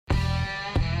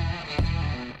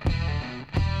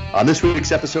On this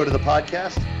week's episode of the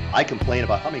podcast, I complain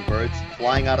about hummingbirds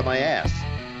flying out of my ass.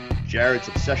 Jared's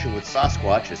obsession with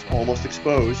Sasquatch is almost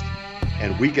exposed,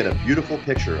 and we get a beautiful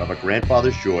picture of a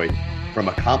grandfather's joy from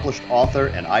accomplished author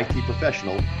and IT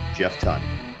professional, Jeff Tunn.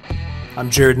 I'm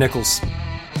Jared Nichols.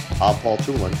 I'm Paul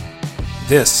Tulin.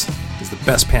 This is the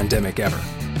best pandemic ever.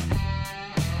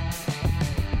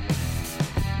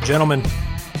 Gentlemen,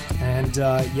 and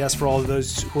yes, for all of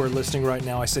those who are listening right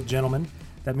now, I said gentlemen.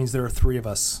 That means there are three of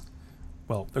us.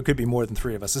 Well, there could be more than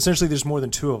three of us. Essentially, there's more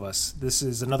than two of us. This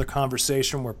is another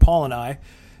conversation where Paul and I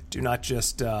do not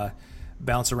just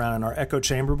bounce around in our echo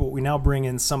chamber, but we now bring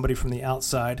in somebody from the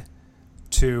outside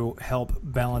to help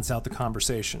balance out the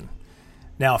conversation.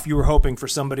 Now, if you were hoping for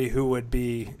somebody who would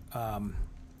be,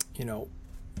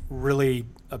 really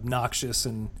obnoxious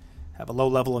and have a low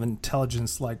level of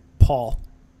intelligence like Paul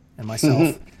and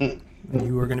myself,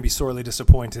 you are going to be sorely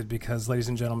disappointed because, ladies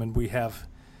and gentlemen, we have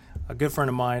a good friend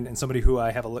of mine and somebody who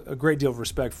I have a great deal of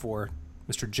respect for,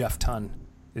 Mr. Jeff Tunn,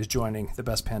 is joining the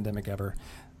best pandemic ever.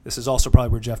 This is also probably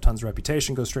where Jeff Tunn's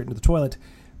reputation goes straight into the toilet,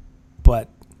 but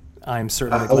I'm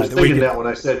certainly glad I was thinking that when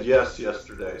I said yes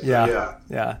yesterday. So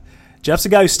yeah. Jeff's a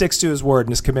guy who sticks to his word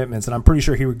and his commitments, and I'm pretty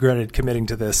sure he regretted committing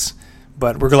to this,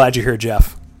 but we're glad you're here,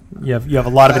 Jeff. You have a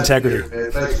lot of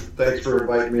integrity. Thanks for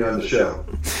inviting me on the show.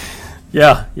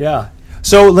 Yeah.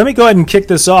 So let me go ahead and kick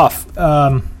this off.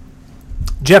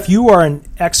 Jeff, your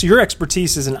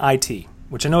expertise is in IT,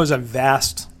 which I know has a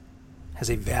vast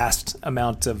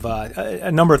amount of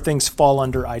a number of things fall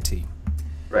under IT.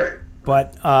 Right.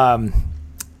 But Paul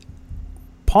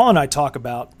and I talk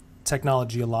about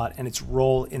technology a lot and its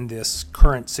role in this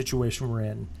current situation we're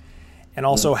in, and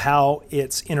also how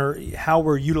how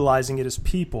we're utilizing it as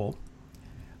people.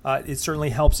 It certainly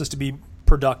helps us to be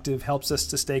productive, helps us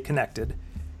to stay connected,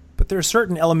 but there are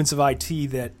certain elements of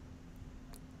IT that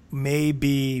may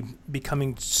be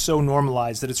becoming so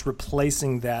normalized that it's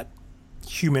replacing that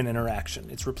human interaction.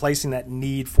 It's replacing that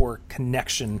need for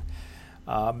connection.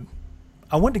 I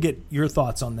want to get your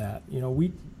thoughts on that.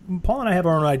 Paul and I have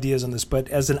our own ideas on this, but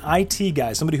as an IT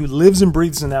guy, somebody who lives and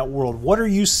breathes in that world, what are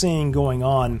you seeing going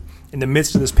on in the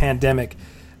midst of this pandemic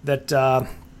that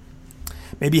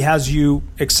maybe has you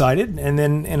excited, and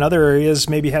then in other areas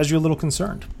maybe has you a little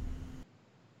concerned?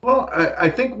 Well, I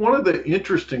think one of the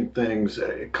interesting things,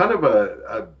 kind of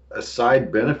a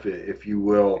side benefit, if you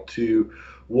will, to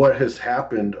what has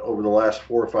happened over the last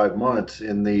 4 or 5 months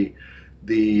in the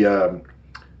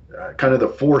kind of the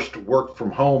forced work from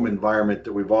home environment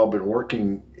that we've all been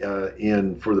working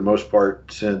in for the most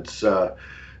part since, at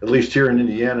least here in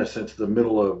Indiana, since the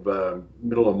middle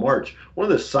of March. One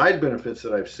of the side benefits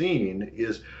that I've seen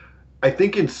is, I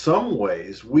think in some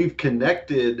ways we've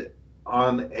connected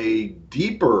on a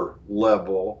deeper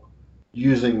level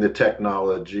using the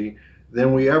technology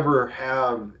than we ever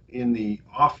have in the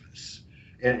office.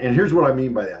 And here's what I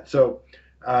mean by that. So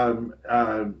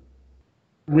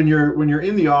when you're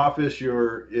in the office,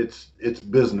 it's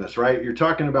business, right? You're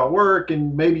talking about work,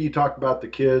 and maybe you talk about the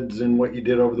kids and what you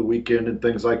did over the weekend and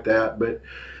things like that. But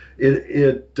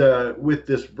with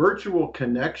this virtual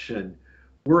connection,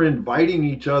 we're inviting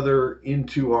each other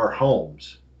into our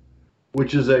homes,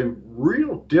 which is a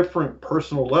real different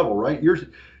personal level, right?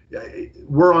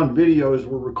 We're on videos,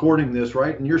 we're recording this,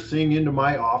 right? And you're seeing into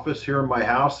my office here in my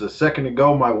house. A second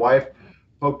ago, my wife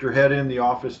poked her head in the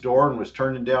office door and was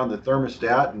turning down the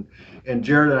thermostat. And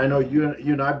Jared, I know you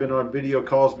and I've been on video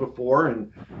calls before,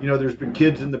 and there's been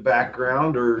kids in the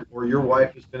background, or your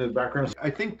wife has been in the background. I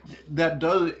think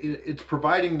it's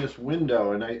providing this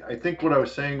window. And I think what I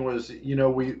was saying was,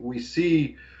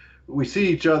 we see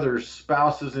each other's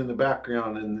spouses in the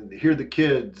background and hear the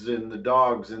kids and the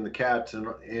dogs and the cats.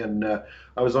 And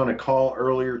I was on a call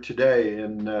earlier today,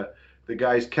 and the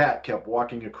guy's cat kept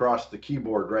walking across the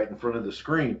keyboard right in front of the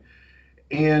screen.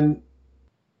 And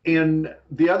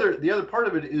the other part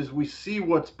of it is we see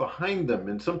what's behind them,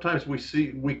 and sometimes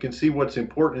we can see what's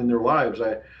important in their lives.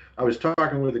 I was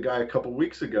talking with a guy a couple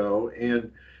weeks ago,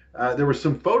 and there were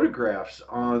some photographs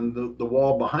on the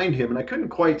wall behind him, and I couldn't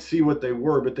quite see what they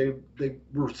were, but they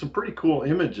were some pretty cool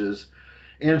images.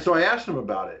 And so I asked him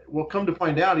about it. Well, come to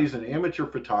find out, he's an amateur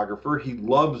photographer. He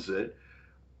loves it.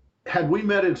 Had we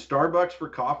met in Starbucks for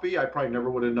coffee, I probably never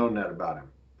would have known that about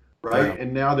him, right? Yeah.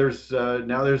 And now there's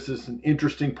this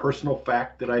interesting personal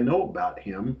fact that I know about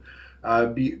him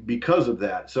because of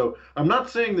that. So I'm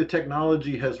not saying the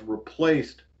technology has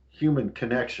replaced human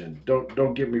connection.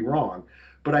 Don't get me wrong.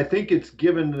 But I think it's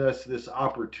given us this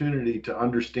opportunity to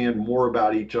understand more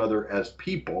about each other as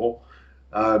people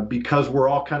because we're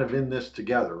all kind of in this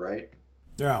together, right?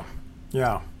 Yeah.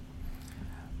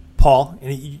 Paul,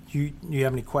 you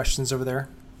have any questions over there?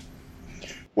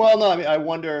 Well, no, I mean, I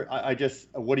wonder. I just,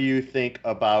 what do you think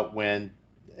about when,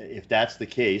 if that's the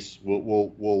case,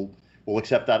 we'll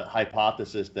accept that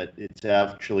hypothesis that it's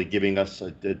actually giving us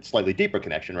a slightly deeper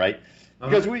connection, right?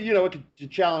 Because we, you know, it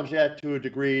could challenge that to a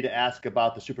degree to ask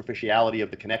about the superficiality of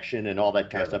the connection and all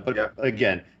that kind of stuff. But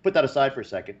again, put that aside for a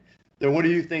second. Then, what do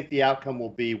you think the outcome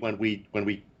will be when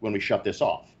we shut this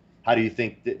off? How do you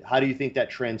think that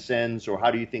transcends, or how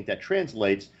do you think that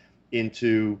translates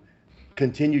into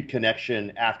continued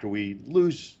connection after we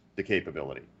lose the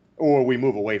capability, or we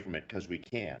move away from it because we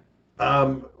can?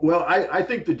 Well, I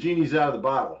think the genie's out of the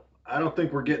bottle. I don't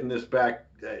think we're getting this back.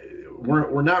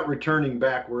 We're not returning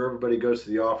back where everybody goes to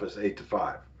the office 8 to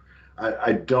 5.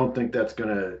 I don't think that's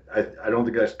gonna. I don't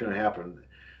think that's gonna happen.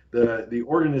 The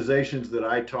organizations that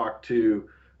I talk to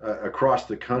across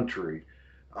the country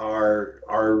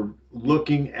are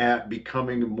looking at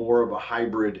becoming more of a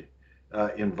hybrid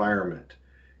environment.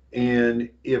 And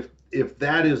if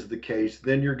that is the case,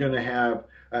 then you're going to have,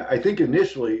 I think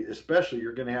initially, especially,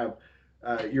 you're going to have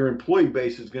your employee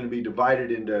base is going to be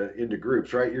divided into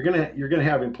groups, right? You're going to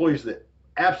have employees that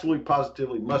absolutely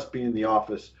positively must be in the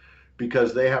office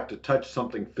because they have to touch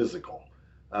something physical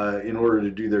in order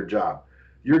to do their job.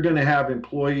 You're going to have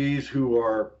employees who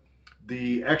are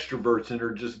the extroverts and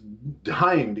are just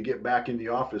dying to get back in the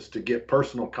office to get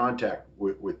personal contact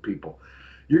with people.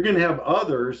 You're going to have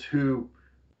others who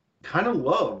kind of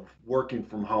love working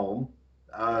from home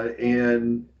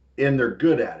and they're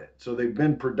good at it. So they've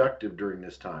been productive during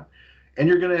this time. And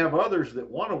you're going to have others that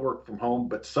want to work from home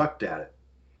but sucked at it.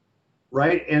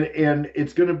 Right? And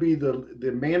it's going to be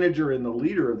the manager and the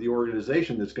leader of the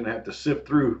organization that's going to have to sift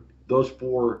through those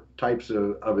 4 types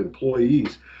of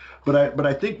employees. But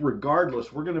I think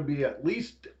regardless, we're going to be at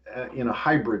least in a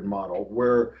hybrid model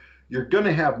where you're going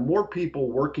to have more people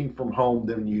working from home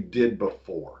than you did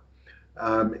before.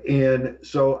 And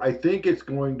so I think it's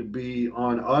going to be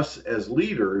on us as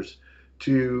leaders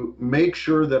to make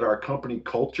sure that our company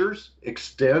cultures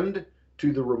extend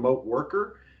to the remote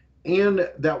worker, and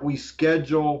that we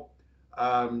schedule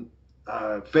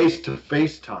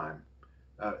face-to-face time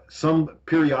some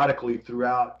periodically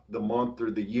throughout the month or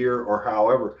the year or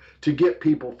however to get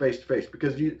people face-to-face.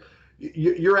 Because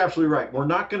you're absolutely right. We're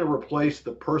not going to replace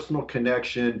the personal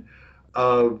connection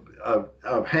of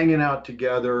hanging out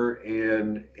together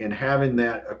and having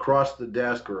that across the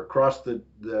desk or across the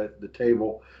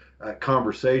table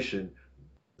conversation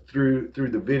through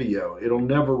the video. It'll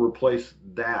never replace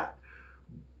that,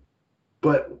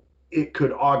 but it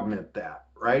could augment that,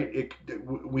 right?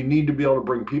 We need to be able to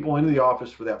bring people into the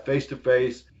office for that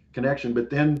face-to-face connection,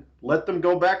 but then let them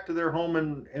go back to their home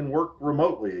and work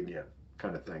remotely again,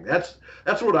 kind of thing. That's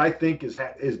what I think is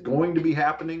going to be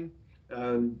happening.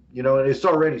 You know, and it's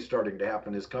already starting to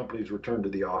happen as companies return to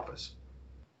the office.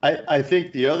 I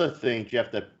think the other thing,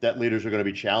 Jeff, that leaders are going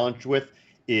to be challenged with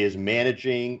is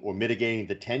managing or mitigating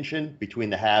the tension between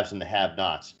the haves and the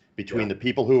have-nots, between the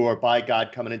people who are, by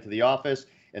God, coming into the office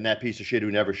and that piece of shit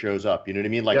who never shows up. You know what I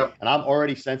mean? Like, and I'm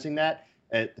already sensing that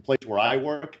at the place where I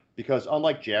work, because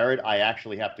unlike Jared, I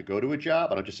actually have to go to a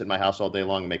job. I don't just sit in my house all day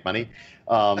long and make money.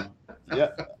 So I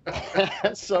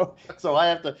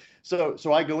have to,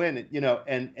 so I go in, you know,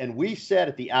 and we said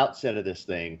at the outset of this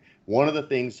thing, one of the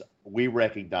things we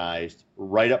recognized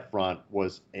right up front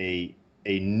was a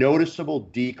noticeable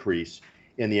decrease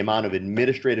in the amount of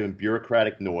administrative and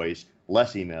bureaucratic noise,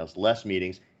 less emails, less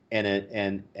meetings, and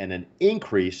an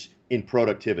increase in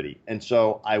productivity. And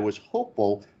so I was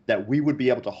hopeful that we would be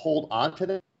able to hold on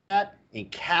to that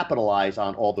and capitalize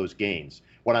on all those gains.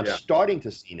 What I'm starting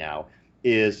to see now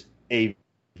is a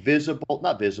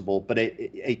not visible, but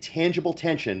a tangible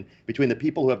tension between the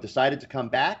people who have decided to come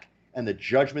back and the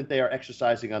judgment they are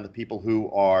exercising on the people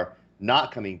who are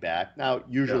not coming back. Now,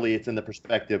 usually it's in the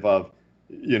perspective of,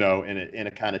 you know, in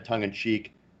a kind of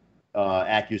tongue-in-cheek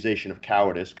accusation of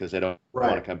cowardice because they don't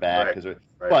want to come back.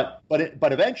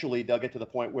 But eventually they'll get to the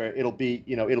point where it'll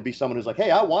be someone who's like,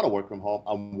 hey, I want to work from home.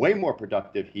 I'm way more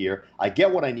productive here. I get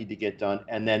what I need to get done.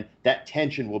 And then that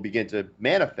tension will begin to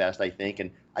manifest, I think.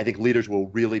 And I think leaders will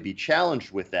really be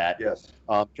challenged with that. Yes.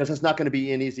 Because it's not going to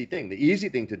be an easy thing. The easy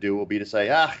thing to do will be to say,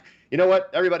 you know what,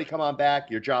 everybody come on back.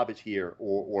 Your job is here,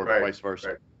 or vice versa.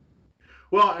 Right.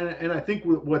 Well, and I think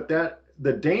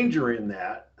the danger in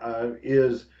that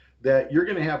is that you're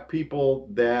going to have people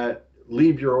that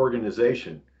leave your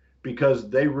organization because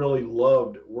they really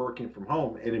loved working from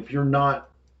home. And if you're not,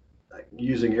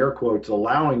 using air quotes,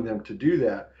 allowing them to do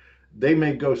that, they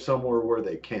may go somewhere where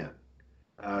they can.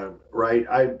 Right?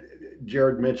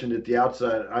 Jared mentioned at the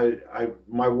outset,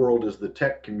 my world is the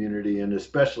tech community, and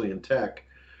especially in tech,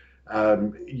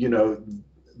 you know,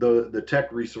 the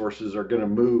tech resources are going to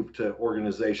move to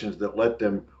organizations that let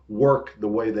them work the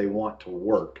way they want to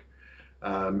work.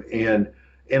 And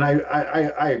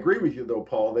I agree with you though,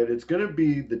 Paul, that it's going to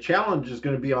be, the challenge is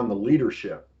going to be on the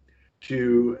leadership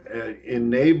to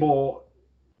enable,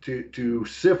 to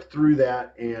sift through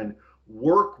that and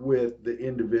work with the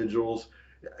individuals,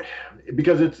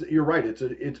 because you're right,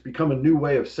 it's become a new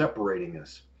way of separating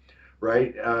us,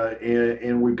 right?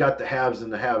 And we've got the haves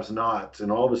and the haves-nots,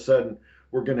 and all of a sudden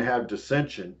we're going to have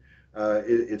dissension.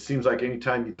 It seems like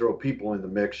anytime you throw people in the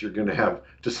mix, you're going to have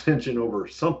dissension over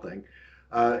something.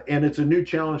 And it's a new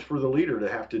challenge for the leader to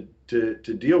have to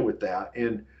deal with that.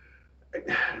 And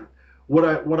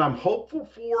what I'm hopeful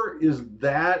for is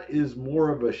that is more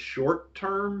of a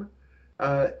short-term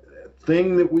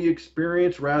thing that we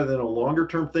experience rather than a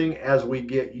longer-term thing, as we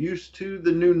get used to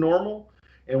the new normal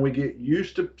and we get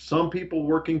used to some people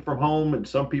working from home and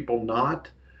some people not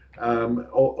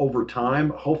over time.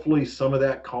 Hopefully some of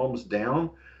that calms down.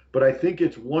 But I think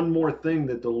it's one more thing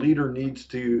that the leader needs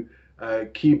to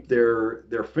keep their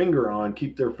finger on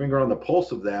the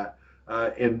pulse of that,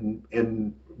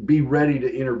 and be ready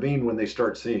to intervene when they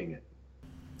start seeing it.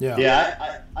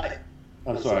 Yeah.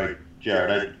 I'm sorry,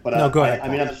 Jared. No, go ahead. I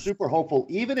mean, I'm super hopeful.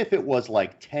 Even if it was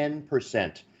like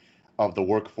 10% of the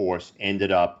workforce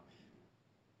ended up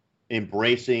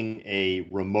embracing a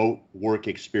remote work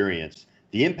experience,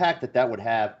 the impact that would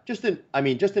have, just in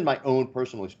my own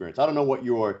personal experience. I don't know what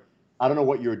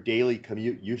your daily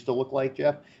commute used to look like,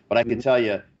 Jeff, but I can tell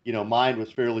you, mine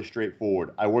was fairly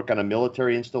straightforward. I work on a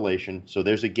military installation, so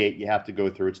there's a gate you have to go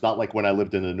through. It's not like when I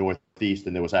lived in the Northeast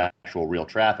and there was actual real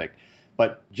traffic.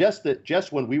 But just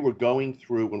when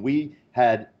we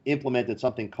had implemented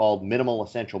something called minimal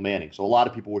essential manning, so a lot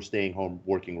of people were staying home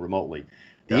working remotely,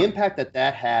 the impact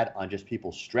that had on just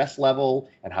people's stress level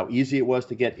and how easy it was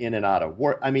to get in and out of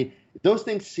work. I mean, those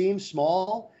things seem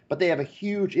small, but they have a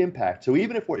huge impact. So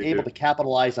even if we're able to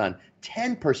capitalize on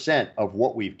 10% of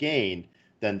what we've gained,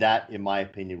 then that, in my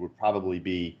opinion, would probably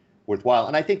be worthwhile.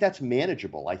 And I think that's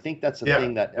manageable. I think that's a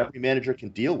thing that every manager can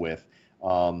deal with,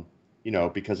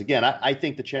 because, again, I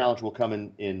think the challenge will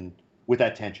come in with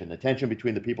that tension, the tension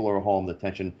between the people who are home, the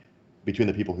tension between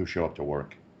the people who show up to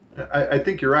work. I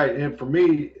think you're right. And for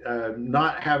me,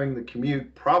 not having the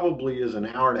commute probably is an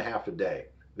hour and a half a day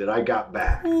that I got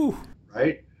back,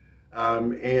 right?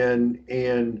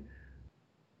 And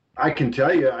I can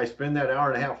tell you, I spend that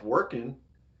hour and a half working,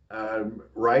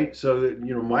 right? So that,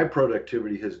 my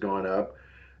productivity has gone up.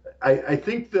 I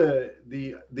think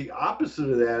the opposite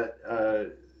of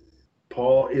that,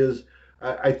 Paul, is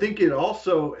I think it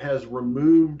also has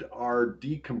removed our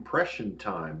decompression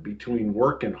time between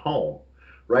work and home,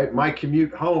 right? My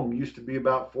commute home used to be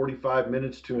about 45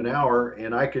 minutes to an hour,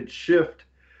 and I could shift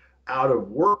out of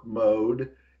work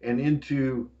mode and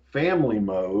into family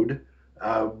mode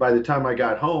by the time I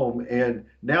got home. And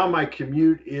now my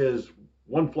commute is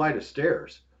one flight of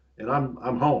stairs and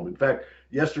I'm home. In fact,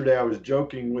 yesterday I was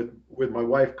joking with my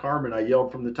wife, Carmen. I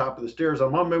yelled from the top of the stairs,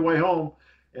 "I'm on my way home."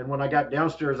 And when I got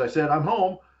downstairs, I said, "I'm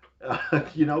home,"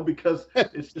 because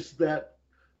it's just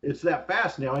it's that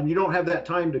fast now, and you don't have that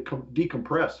time to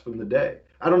decompress from the day.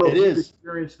 I don't know if you've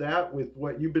experienced that with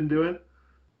what you've been doing.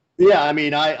 Yeah, I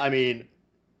mean,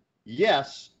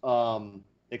 yes,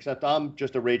 except I'm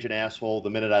just a raging asshole the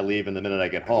minute I leave and the minute I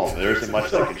get home. There isn't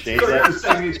much that can change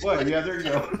that. Yeah, there you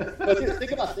go. But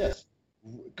think about this.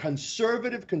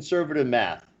 Conservative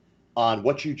math on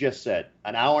what you just said.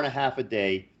 An hour and a half a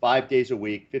day, 5 days a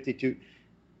week, 52.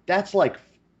 That's like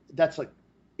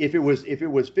if it was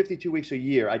 52 weeks a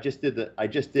year, I just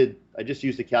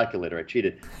used the calculator. I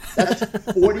cheated. That's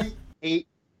 48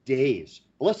 days.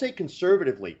 Well, let's say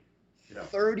conservatively,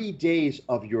 30 days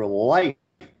of your life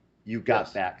you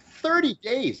got back. 30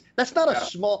 days. That's not a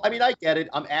small, I get it.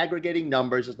 I'm aggregating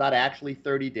numbers. It's not actually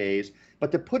 30 days.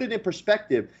 But to put it in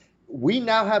perspective, we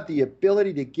now have the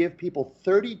ability to give people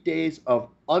 30 days of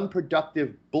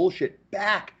unproductive bullshit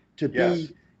back to be,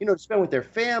 to spend with their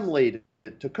family,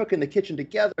 to cook in the kitchen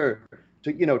together,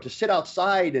 to sit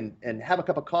outside and have a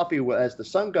cup of coffee as the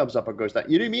sun comes up or goes down.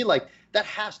 You know what I mean? Like, that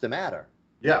has to matter.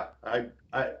 Yeah,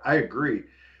 I agree.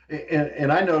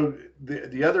 And I know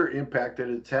the other impact that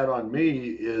it's had on me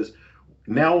is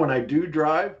now when I do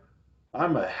drive,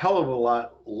 I'm a hell of a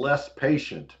lot less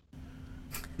patient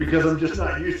because I'm just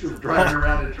not used to driving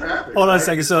around in traffic. Hold on a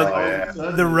second. So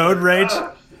the road rage,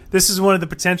 this is one of the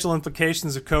potential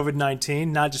implications of COVID-19,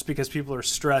 not just because people are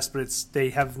stressed, but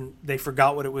they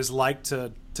forgot what it was like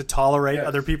to tolerate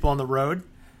other people on the road.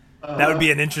 That would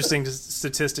be an interesting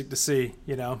statistic to see,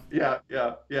 Yeah,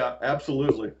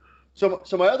 absolutely. So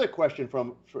my other question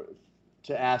from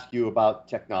to ask you about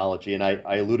technology, and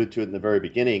I alluded to it in the very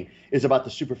beginning, is about the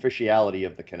superficiality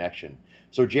of the connection.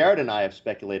 So Jared and I have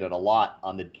speculated a lot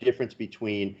on the difference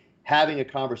between having a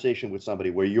conversation with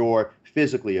somebody where you're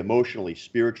physically, emotionally,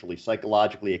 spiritually,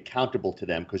 psychologically accountable to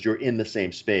them because you're in the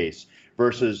same space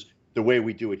versus the way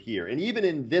we do it here. And even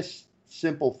in this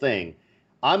simple thing,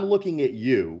 I'm looking at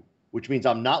you, which means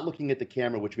I'm not looking at the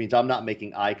camera, which means I'm not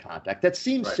making eye contact. That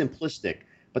seems simplistic,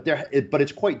 but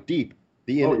it's quite deep.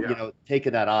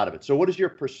 Taking that out of it. So, what is your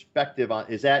perspective on?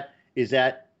 Is that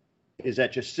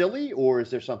just silly, or is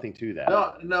there something to that?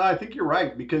 No, I think you're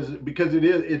right because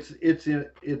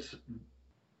it's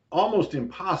almost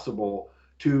impossible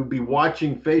to be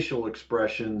watching facial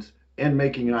expressions and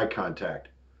making eye contact,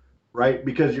 right?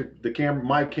 Because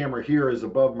my camera here is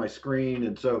above my screen,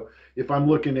 and so if I'm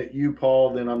looking at you,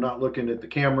 Paul, then I'm not looking at the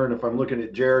camera, and if I'm looking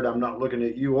at Jared, I'm not looking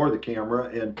at you or the camera,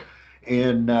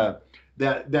 and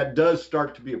that does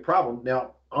start to be a problem.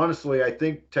 Now, honestly, I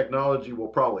think technology will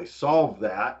probably solve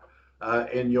that,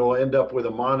 and you'll end up with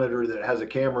a monitor that has a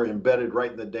camera embedded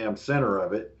right in the damn center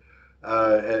of it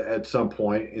at some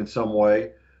point in some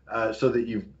way, so that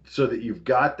you've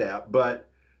got that. But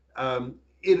I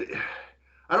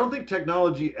don't think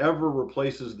technology ever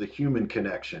replaces the human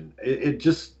connection. It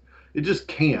just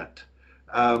can't.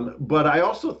 But I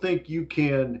also think you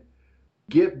can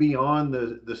get beyond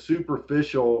the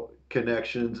superficial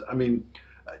connections. I mean,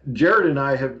 Jared and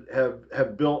I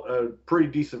have built a pretty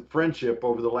decent friendship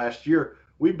over the last year.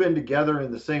 We've been together in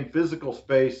the same physical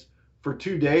space for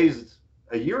 2 days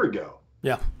a year ago.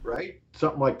 Yeah. Right?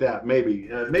 Something like that. Maybe.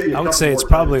 I would say it's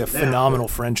probably a phenomenal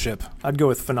friendship. I'd go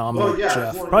with phenomenal,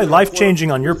 Jeff. Probably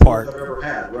life-changing on your part. I've ever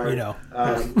had, right? You know.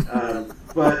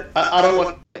 But I don't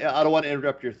want to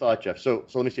interrupt your thought, Jeff. So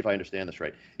let me see if I understand this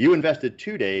right. You invested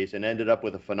 2 days and ended up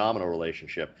with a phenomenal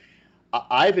relationship.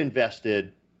 I've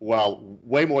invested,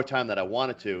 way more time than I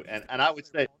wanted to, and I would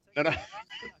say,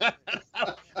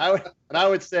 I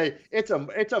would say it's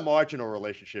a marginal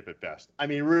relationship at best. I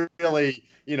mean, really,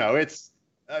 it's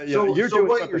you're doing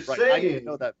what something you're right. saying, I need to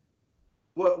know that.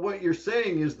 What you're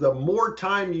saying is the more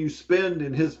time you spend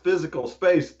in his physical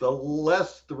space, the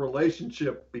less the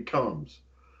relationship becomes.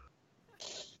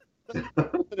 An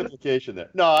implication there.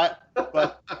 No,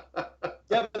 but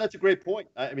that's a great point.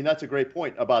 I mean, that's a great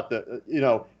point about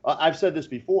I've said this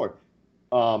before.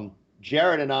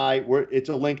 Jared and I it's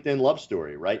a LinkedIn love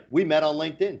story, right? We met on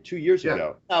LinkedIn 2 years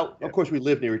ago. Now, of course, we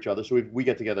live near each other, so we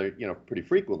get together, pretty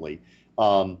frequently.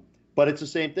 But it's the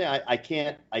same thing. I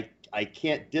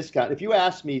can't discount. If you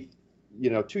asked me,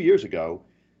 2 years ago,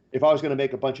 if I was going to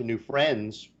make a bunch of new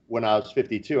friends when I was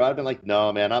 52, I'd have been like,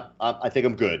 no, man, I think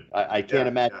I'm good. I can't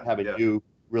imagine having new,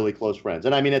 really close friends.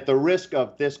 And I mean, at the risk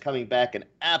of this coming back and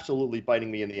absolutely biting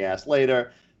me in the ass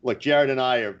later, look, Jared and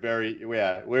I are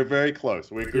we're very close.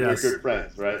 We're good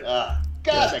friends, right?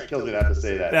 God, that kills me to have to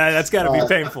say that. That's got to be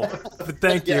painful. But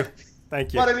thank you.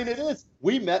 Thank you. But I mean, it is.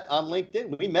 We met on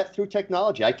LinkedIn. We met through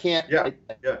technology. I can't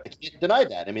deny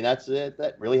that. I mean, that's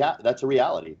a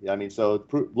reality. I mean, so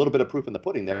a little bit of proof in the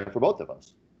pudding there for both of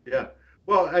us. Yeah.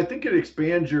 Well, I think it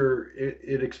expands your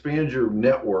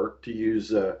network, to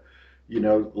use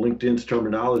LinkedIn's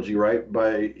terminology, right?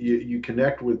 By you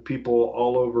connect with people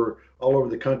all over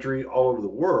the country, all over the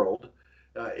world.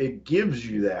 It gives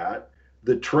you that.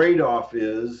 The trade-off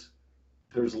is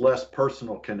there's less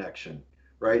personal connection,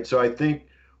 right? So I think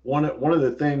one of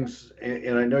the things,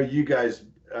 and I know you guys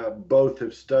both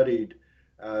have studied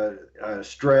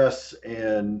stress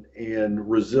and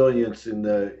resilience in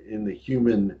the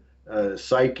human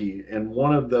psyche, and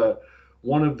one of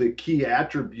the key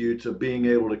attributes of being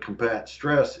able to combat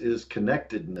stress is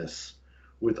connectedness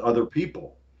with other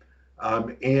people.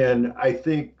 And I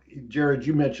think, Jared,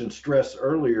 you mentioned stress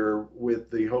earlier with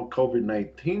the whole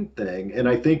COVID-19 thing, and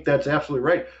I think that's absolutely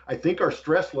right. I think our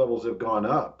stress levels have gone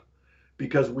up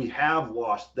because we have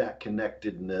lost that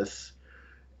connectedness.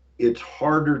 It's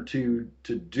harder to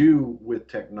do with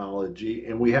technology,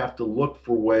 and we have to look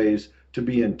for ways to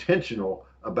be intentional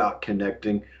about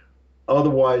connecting.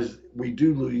 Otherwise, we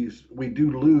do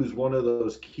lose one of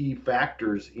those key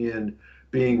factors in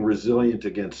being resilient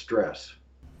against stress.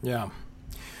 Yeah.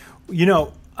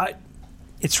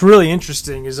 It's really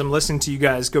interesting as I'm listening to you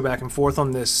guys go back and forth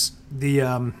on this.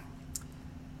 The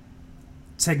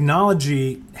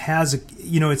technology has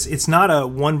it's not a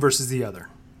one versus the other.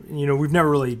 We've never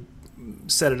really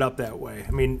set it up that way.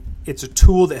 I mean, it's a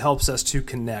tool that helps us to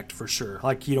connect for sure.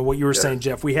 Like, what you were saying,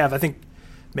 Jeff, we have, I think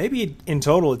maybe in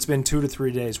total it's been 2 to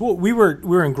 3 days. Well, we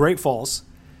were in Great Falls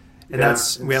And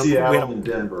that's Seattle and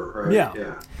Denver, right?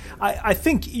 Yeah. I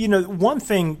think, one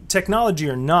thing, technology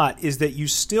or not, is that you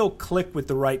still click with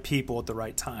the right people at the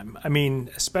right time. I mean,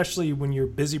 especially when you're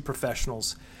busy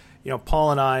professionals.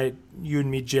 Paul and I, you and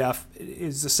me, Jeff,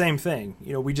 is the same thing.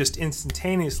 We just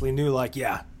instantaneously knew, like,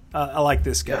 I like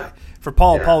this guy. Yeah. For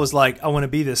Paul, Paul was like, I want to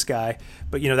be this guy.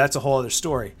 But, that's a whole other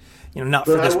story. Not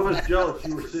but for this. I was jealous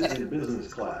you were sitting in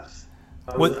business class.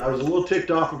 I was a little ticked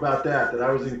off about that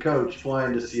I was in coach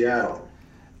flying to Seattle.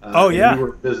 You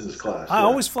were business class. I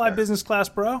always fly business class,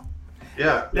 bro.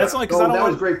 Yeah. That's only because that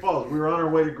was Great Falls. We were on our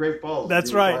way to Great Falls.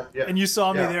 That's right. And you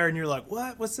saw me there, and you're like,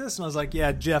 "What? What's this?" And I was like,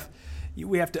 "Yeah, Jeff,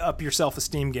 we have to up your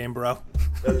self-esteem game, bro."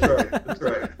 That's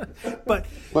right. But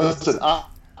listen,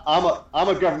 I'm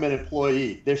a government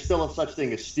employee. There's still a such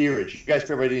thing as steerage. You guys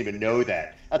probably didn't even know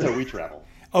that. That's how we travel.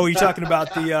 Oh, you're talking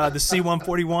about the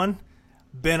C-141?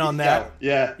 Been on that.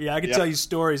 Yeah. I could tell you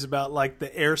stories about like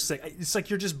the air sick. It's like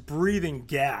you're just breathing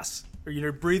gas, or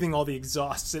you're breathing all the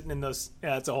exhaust sitting in those.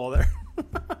 Yeah, it's a hole there.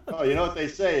 Oh, you know what they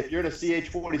say? If you're in a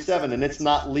CH-47 and it's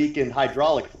not leaking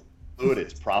hydraulic fluid,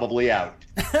 it's probably out.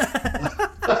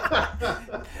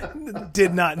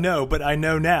 Did not know, but I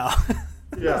know now.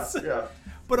 Yeah.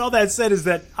 But all that said is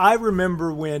that I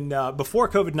remember when before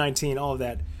COVID-19, all of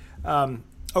that.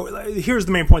 Here's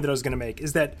the main point that I was going to make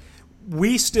is that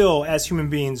we still, as human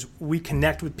beings, we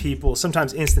connect with people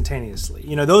sometimes instantaneously.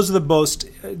 Those are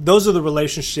the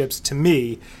relationships to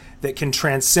me that can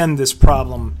transcend this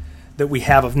problem that we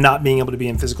have of not being able to be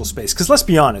in physical space. Because let's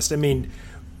be honest, I mean,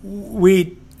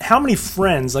 how many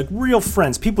friends, like real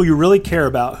friends, people you really care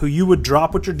about, who you would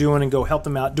drop what you're doing and go help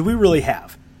them out, do we really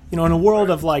have? In a world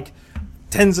of like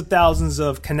tens of thousands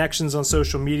of connections on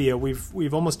social media,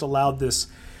 we've almost allowed this.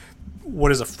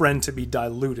 What is a friend to be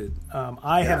diluted?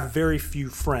 I have very few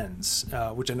friends,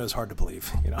 which I know is hard to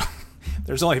believe.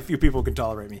 There's only a few people who can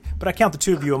tolerate me, but I count the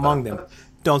two of you among them.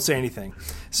 Don't say anything.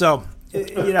 So,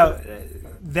 that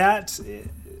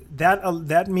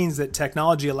means that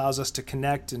technology allows us to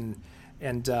connect and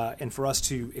for us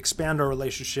to expand our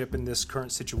relationship in this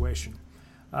current situation.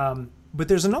 But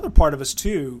there's another part of us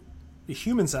too, the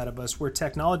human side of us, where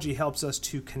technology helps us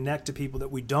to connect to people that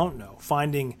we don't know,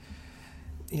 finding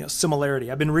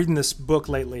similarity. I've been reading this book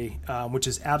lately, which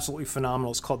is absolutely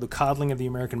phenomenal. It's called The Coddling of the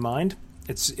American Mind.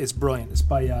 It's brilliant. It's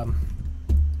by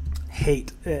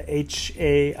Haidt,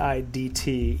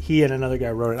 H-A-I-D-T. He and another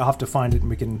guy wrote it. I'll have to find it and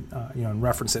we can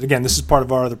reference it. Again, this is part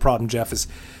of our other problem, Jeff, is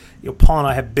Paul and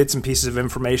I have bits and pieces of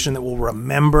information that we'll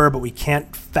remember, but we can't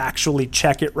factually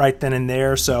check it right then and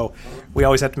there. So we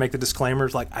always have to make the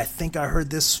disclaimers like, I think I heard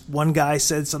this one guy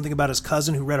said something about his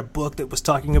cousin who read a book that was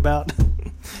talking about.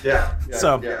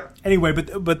 Anyway,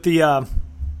 but the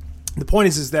point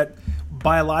is that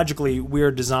biologically we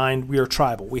are designed, we are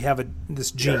tribal. We have this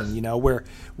gene, where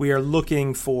we are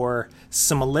looking for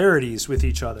similarities with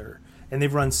each other. And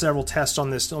they've run several tests on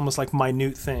this, almost like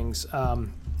minute things. I was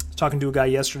talking to a guy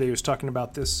yesterday who was talking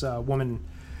about this woman,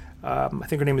 I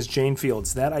think her name is Jane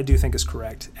Fields. That I do think is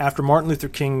correct. After Martin Luther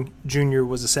King Jr.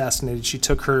 was assassinated, she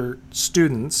took her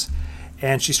students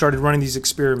and she started running these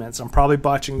experiments. I'm probably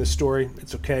botching this story.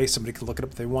 It's okay. Somebody can look it up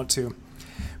if they want to.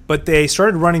 But they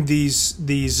started running these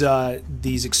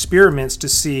experiments to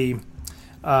see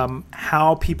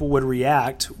how people would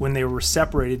react when they were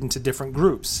separated into different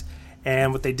groups.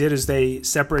 And what they did is they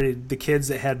separated the kids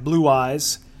that had blue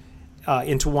eyes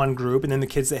into one group, and then the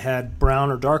kids that had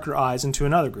brown or darker eyes into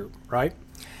another group, right?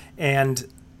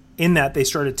 And in that, they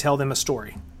started to tell them a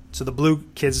story. So the blue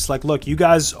kids, it's like, look, you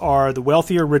guys are the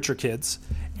wealthier, richer kids,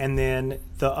 and then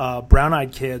the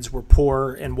brown-eyed kids were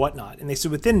poor and whatnot. And they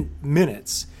said within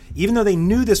minutes, even though they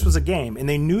knew this was a game and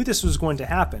they knew this was going to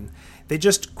happen, they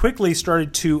just quickly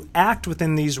started to act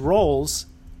within these roles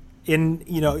in,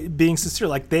 being sincere.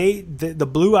 Like the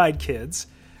blue-eyed kids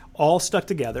all stuck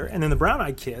together, and then the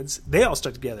brown-eyed kids, they all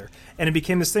stuck together. And it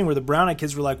became this thing where the brown-eyed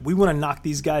kids were like, we want to knock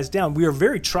these guys down. We are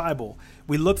very tribal.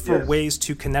 We look for ways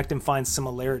to connect and find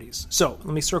similarities. So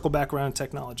let me circle back around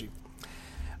technology.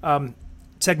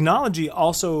 Technology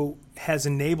also has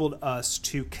enabled us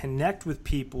to connect with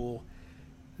people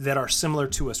that are similar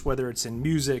to us, whether it's in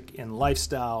music, in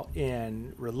lifestyle,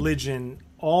 in religion,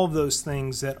 all of those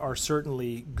things that are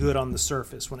certainly good on the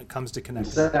surface when it comes to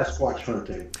connecting. Sasquatch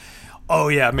hunting. Oh,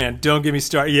 yeah, man. Don't get me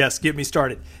started. Yes, get me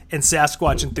started. And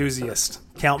Sasquatch enthusiasts.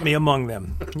 Count me among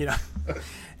them.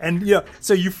 And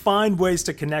so you find ways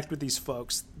to connect with these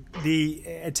folks.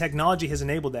 The technology has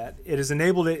enabled that. It has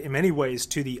enabled it in many ways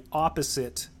to the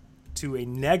opposite, to a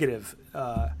negative,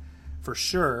 for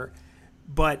sure.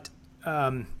 But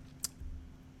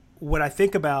what I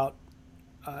think about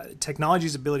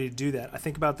technology's ability to do that, I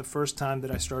think about the first time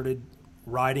that I started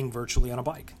riding virtually on a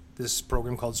bike. this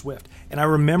program called Zwift. And I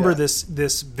remember this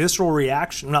visceral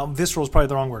reaction. No, visceral is probably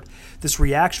the wrong word. This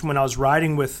reaction when I was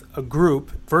riding with a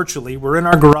group virtually. We're in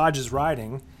our garages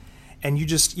riding, and you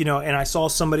just, and I saw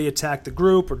somebody attack the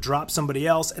group or drop somebody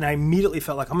else, and I immediately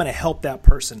felt like I'm going to help that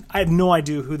person. I have no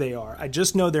idea who they are. I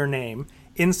just know their name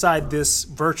inside this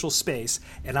virtual space,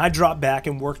 and I dropped back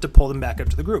and worked to pull them back up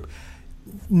to the group.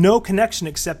 No connection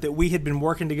except that we had been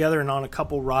working together and on a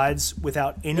couple rides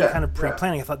without any kind of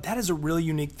pre-planning. I thought that is a really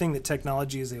unique thing that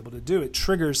technology is able to do. It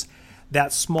triggers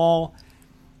that small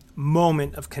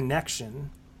moment of connection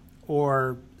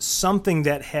or something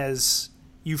that has,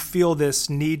 you feel this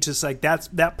need to like,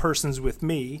 that person's with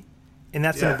me, and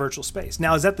that's in a virtual space.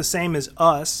 Now, is that the same as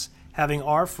us having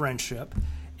our friendship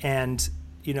and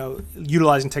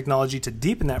utilizing technology to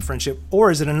deepen that friendship, or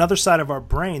is it another side of our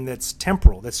brain that's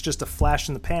temporal, that's just a flash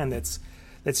in the pan, that's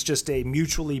just a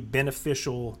mutually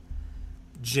beneficial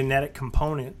genetic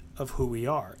component of who we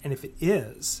are? And if it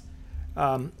is,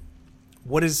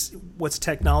 what's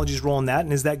technology's role in that,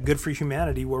 and is that good for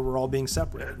humanity where we're all being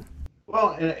separated?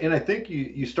 Well, and I think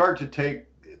you start to take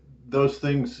those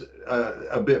things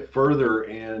a bit further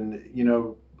and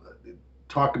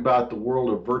talk about the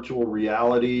world of virtual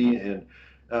reality and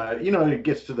it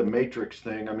gets to the Matrix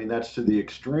thing. I mean, that's to the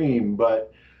extreme.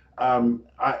 But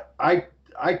I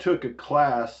took a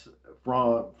class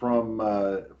from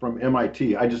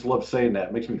MIT. I just love saying that.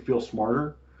 It makes me feel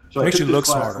smarter. So makes I took you this look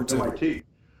class smarter from too. MIT.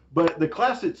 But the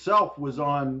class itself was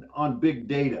on big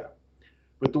data.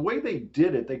 But the way they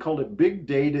did it, they called it big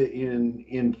data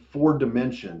in 4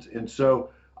 dimensions. And so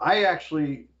I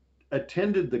actually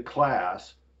attended the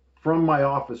class from my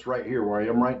office right here, where I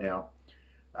am right now.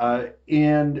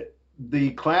 And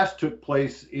the class took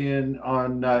place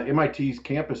on MIT's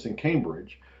campus in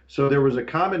Cambridge. So there was a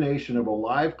combination of a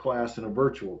live class and a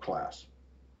virtual class.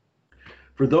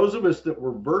 For those of us that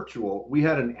were virtual, we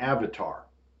had an avatar.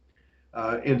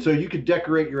 And so you could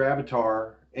decorate your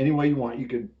avatar any way you want. You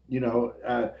could, you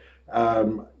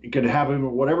could have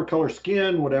him whatever color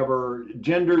skin, whatever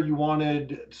gender you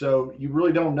wanted. So you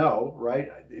really don't know, right?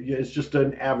 It's just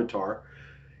an avatar.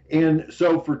 And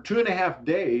so for 2.5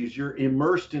 days, you're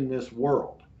immersed in this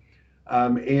world.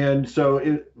 And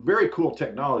so very cool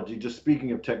technology. Just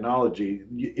speaking of technology,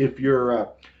 if you're,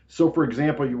 so for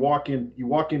example, you walk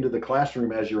into the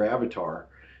classroom as your avatar,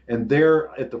 and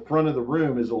there at the front of the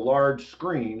room is a large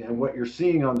screen. And what you're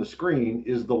seeing on the screen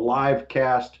is the live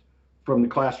cast from the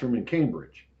classroom in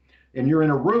Cambridge. And you're in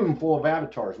a room full of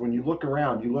avatars. When you look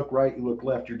around, you look right, you look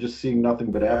left, you're just seeing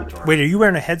nothing but avatars. Wait, are you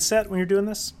wearing a headset when you're doing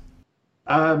this?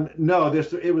 No,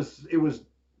 it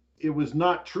was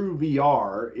not true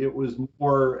VR. It was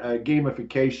more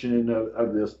gamification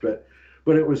of this, but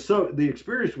it was the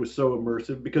experience was so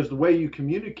immersive because the way you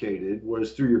communicated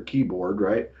was through your keyboard,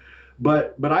 right?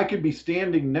 But I could be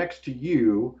standing next to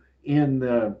you in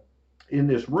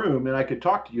this room and I could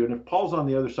talk to you, and if Paul's on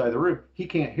the other side of the room, he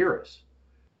can't hear us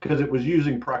because it was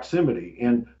using proximity,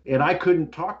 and I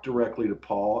couldn't talk directly to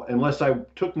Paul unless I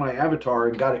took my avatar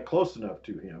and got it close enough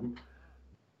to him.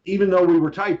 Even though we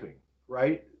were typing,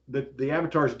 right? The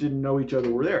avatars didn't know each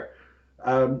other were there.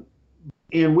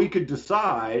 And we could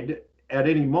decide at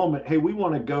any moment, hey, we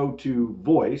want to go to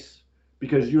voice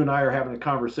because you and I are having a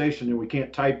conversation and we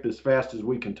can't type as fast as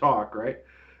we can talk, right?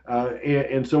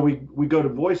 And so we go to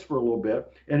voice for a little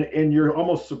bit, and you're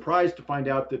almost surprised to find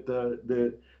out that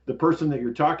the person that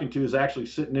you're talking to is actually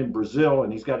sitting in Brazil,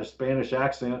 and he's got a Spanish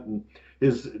accent, and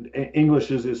his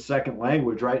English is his second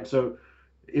language, right? So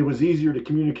it was easier to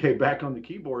communicate back on the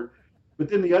keyboard. But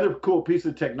then the other cool piece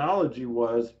of technology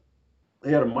was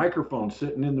they had a microphone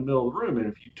sitting in the middle of the room. And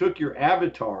if you took your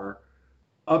avatar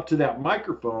up to that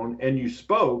microphone and you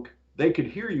spoke, they could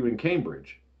hear you in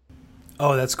Cambridge.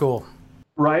 Oh, that's cool.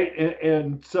 Right.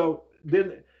 And so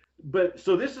then,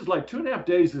 so this is like 2.5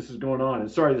 days this is going on.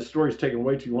 And sorry, the story's taking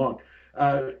way too long.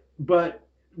 But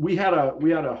we had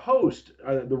a host,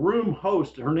 the room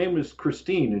host. Her name is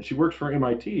Christine, and she works for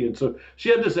MIT. And so she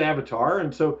had this avatar,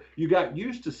 and so you got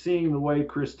used to seeing the way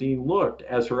Christine looked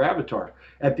as her avatar.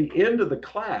 At the end of the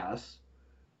class,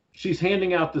 she's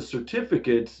handing out the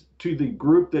certificates to the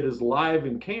group that is live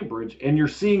in Cambridge, and you're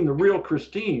seeing the real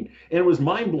Christine, and it was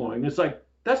mind-blowing. It's like,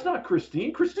 that's not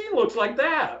Christine. Christine looks like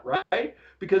that, right?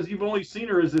 Because you've only seen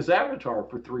her as this avatar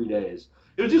for 3 days.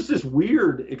 It was just this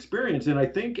weird experience, and I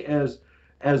think as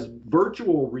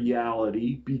virtual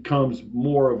reality becomes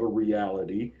more of a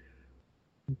reality,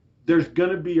 there's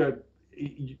going to be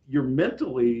you're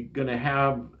mentally going to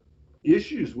have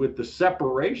issues with the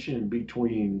separation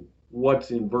between what's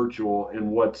in virtual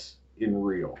and what's in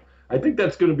real. I think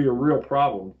that's going to be a real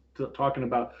problem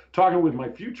talking with my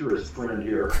futurist friend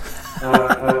here.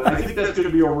 I think that's going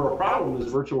to be over a problem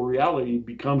as virtual reality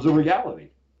becomes a reality.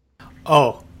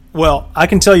 Oh, well, I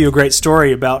can tell you a great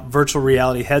story about virtual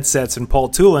reality headsets and Paul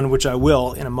Tulin, which I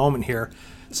will in a moment here.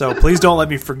 So please don't let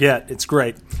me forget. It's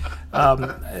great.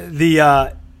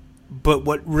 But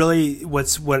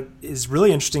what is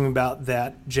really interesting about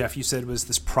that, Jeff, you said, was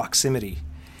this proximity.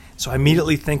 So I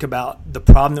immediately think about the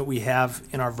problem that we have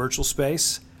in our virtual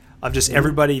space of just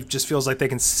everybody just feels like they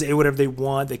can say whatever they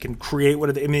want, they can create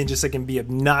whatever they can be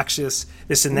obnoxious,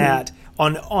 this and that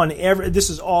this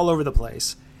is all over the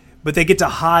place, but they get to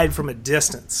hide from a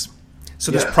distance.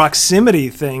 So this proximity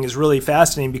thing is really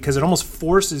fascinating because it almost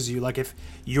forces you, like if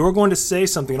you're going to say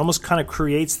something, it almost kind of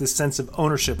creates this sense of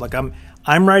ownership. Like I'm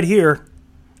right here.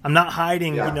 I'm not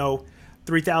hiding,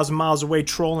 3,000 miles away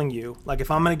trolling you. Like if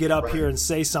I'm going to get up here and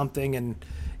say something and,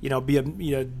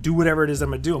 do whatever it is I'm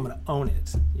going to do, I'm going to own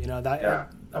it.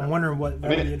 I'm wondering what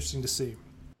that'd be interesting to see.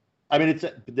 I mean, it's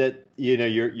that,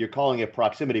 you're calling it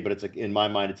proximity, but it's in my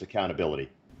mind, it's accountability,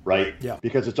 right? Yeah.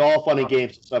 Because it's all fun and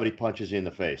games if somebody punches you in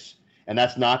the face. And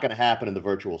that's not going to happen in the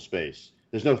virtual space.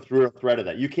 There's no threat of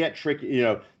that. You can't trick,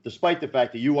 despite the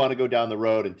fact that you want to go down the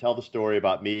road and tell the story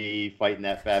about me fighting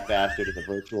that fat bastard in the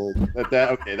virtual.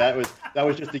 That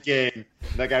was just a game.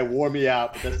 That guy wore me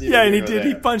out. But that's and he did.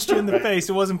 He punched you in the face.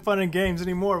 It wasn't fun and games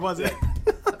anymore, was it?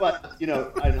 But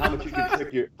and how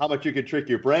much you can trick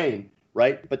your brain,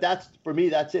 right? But that's, for me,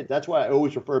 that's it. That's why I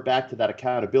always refer back to that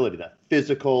accountability, that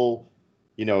physical,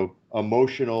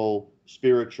 emotional,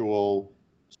 spiritual,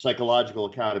 psychological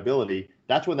accountability.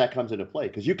 That's when that comes into play,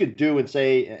 because you can do and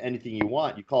say anything you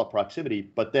want. You call it proximity,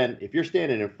 but then if you're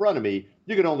standing in front of me,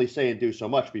 you can only say and do so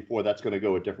much before that's going to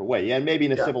go a different way. Yeah, and maybe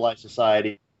in a civilized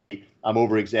society, I'm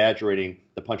over exaggerating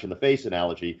the punch in the face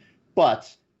analogy,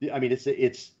 but I mean it's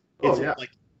like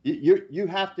you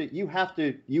have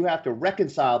to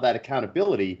reconcile that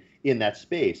accountability in that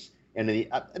space. And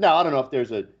now I don't know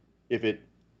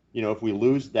if we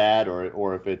lose that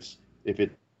or if it's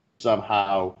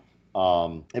somehow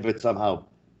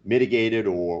mitigated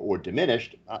or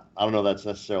diminished. I don't know that's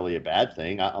necessarily a bad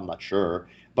thing. I'm not sure,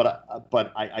 but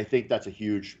I think that's a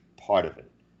huge part of it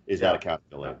is that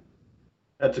accountability.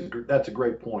 That's a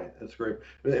great point. That's great.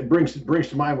 It brings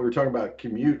to mind, we were talking about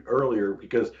commute earlier,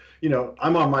 because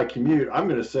I'm on my commute. I'm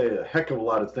going to say a heck of a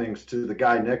lot of things to the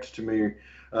guy next to me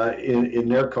in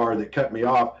their car that cut me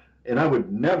off, and I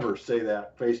would never say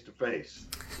that face to face,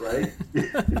 right?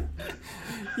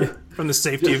 From the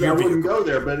safety of your vehicle. I wouldn't go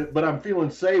there, but I'm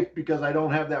feeling safe because I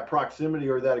don't have that proximity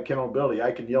or that accountability.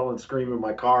 I can yell and scream in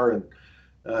my car, and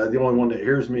the only one that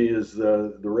hears me is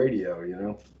the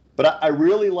radio, But I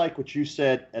really like what you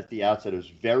said at the outset. It was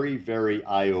very, very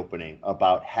eye-opening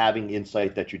about having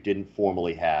insight that you didn't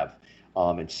formally have,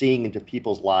 and seeing into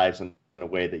people's lives in a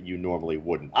way that you normally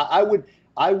wouldn't. I would,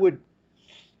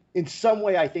 in some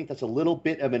way, I think that's a little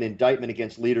bit of an indictment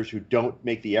against leaders who don't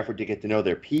make the effort to get to know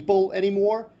their people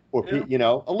anymore, or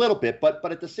a little bit.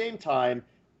 But at the same time,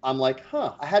 I'm like,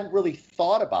 I hadn't really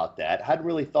thought about that. I hadn't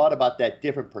really thought about that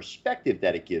different perspective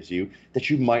that it gives you that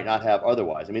you might not have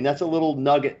otherwise. I mean, that's a little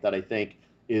nugget that I think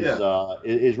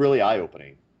is really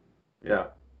eye-opening. Yeah.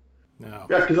 No.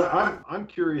 Yeah, because I'm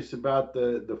curious about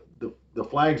the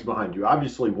flags behind you.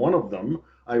 Obviously, one of them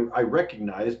I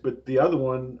recognize, but the other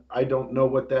one I don't know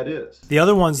what that is. The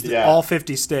other one's all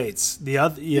 50 states. The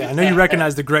other, I know you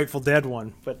recognize the Grateful Dead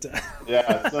one, but so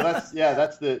that's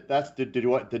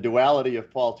the duality of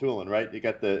Paul Tulin, right? You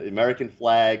got the American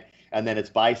flag, and then it's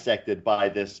bisected by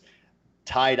this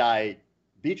tie-dye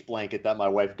beach blanket that my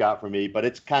wife got for me, but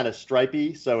it's kind of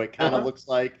stripy, so it kind of looks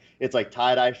like it's like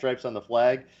tie-dye stripes on the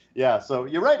flag. Yeah, so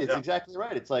you're right. It's exactly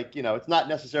right. It's like, it's not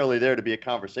necessarily there to be a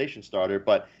conversation starter,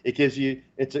 but it gives you,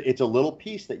 it's a little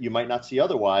piece that you might not see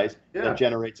otherwise that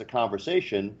generates a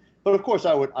conversation. But of course,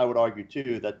 I would argue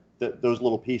too that those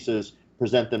little pieces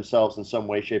present themselves in some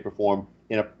way, shape, or form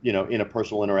in a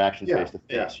personal interaction face to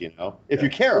face. If you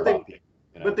care about people.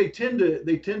 But they tend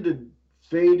to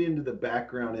fade into the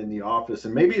background in the office,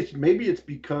 and maybe it's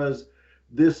because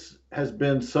this has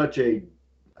been such a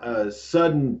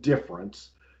sudden difference.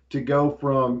 To go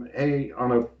from, hey,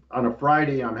 on a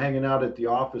Friday, I'm hanging out at the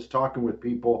office talking with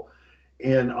people,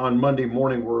 and on Monday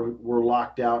morning we're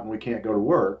locked out and we can't go to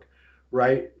work,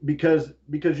 right? Because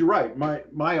you're right.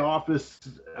 My office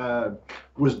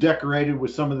was decorated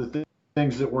with some of the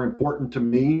things that were important to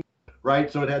me,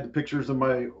 right? So it had the pictures of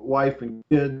my wife and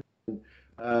kids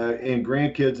and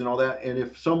grandkids and all that. And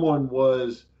if someone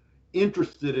was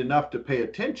interested enough to pay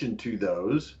attention to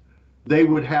those, they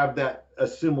would have a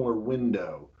similar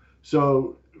window.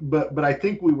 So, but I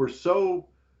think we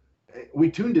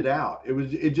tuned it out.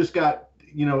 It just got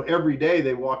every day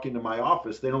they walk into my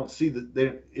office, they don't see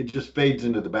it just fades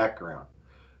into the background.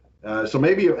 So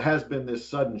maybe it has been this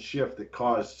sudden shift that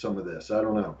caused some of this. I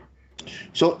don't know.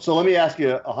 So let me ask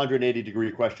you a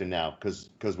 180-degree question now,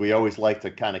 because we always like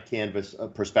to kind of canvas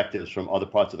perspectives from other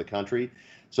parts of the country.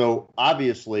 So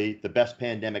obviously, the Best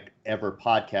Pandemic Ever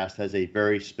podcast has a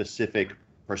very specific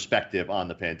perspective on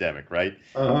the pandemic, right?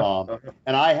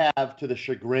 And I have, to the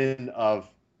chagrin of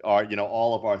our,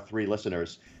 all of our 3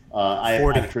 listeners, I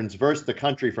have traversed the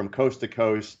country from coast to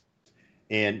coast,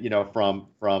 and from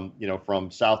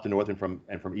south to north and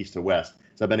from east to west.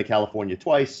 So I've been to California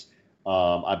twice.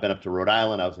 I've been up to Rhode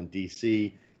Island. I was in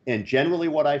D.C. And generally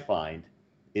what I find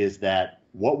is that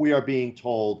what we are being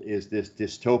told is this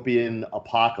dystopian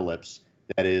apocalypse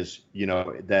that is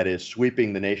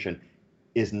sweeping the nation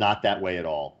is not that way at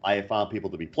all. I have found people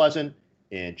to be pleasant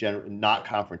and not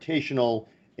confrontational,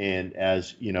 and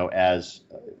as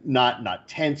not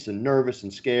tense and nervous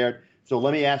and scared. So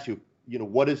let me ask you,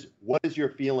 what is your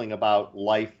feeling about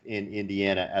life in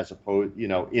Indiana as opposed,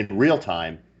 in real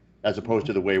time, as opposed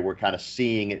to the way we're kind of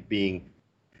seeing it being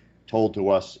told to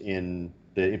us in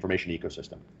the information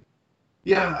ecosystem?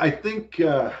 Yeah, I think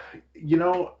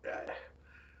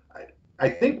I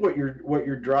think what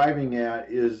you're driving at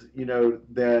is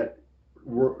that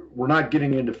we're not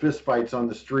getting into fistfights on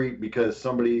the street because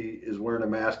somebody is wearing a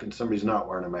mask and somebody's not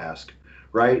wearing a mask,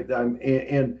 right?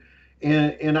 And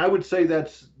I would say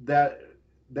that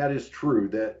is true.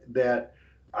 That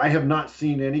I have not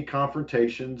seen any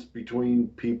confrontations between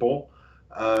people.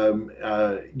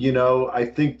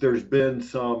 I think there's been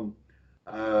some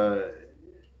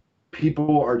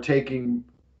people are taking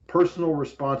personal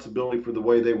responsibility for the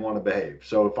way they want to behave.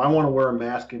 So if I want to wear a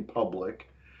mask in public,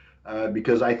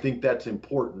 because I think that's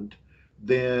important,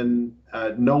 then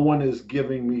no one is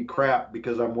giving me crap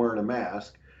because I'm wearing a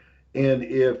mask. And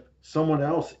if someone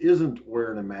else isn't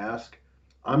wearing a mask,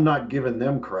 I'm not giving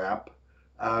them crap.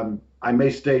 I may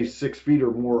stay 6 feet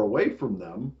or more away from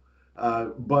them,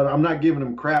 but I'm not giving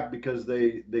them crap because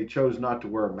they chose not to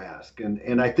wear a mask.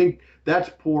 And I think that's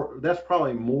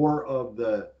probably more of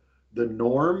the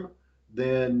norm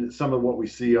than some of what we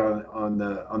see on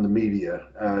the media.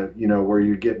 Where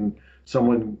you're getting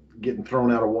someone getting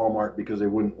thrown out of Walmart because they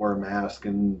wouldn't wear a mask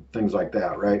and things like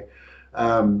that, right?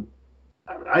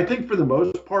 I think for the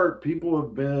most part, people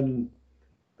have been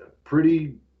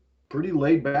pretty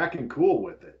laid back and cool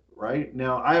with it. Right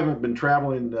now, I haven't been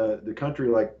traveling the country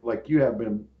like you have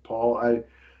been, Paul.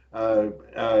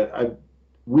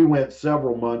 We went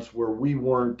several months where we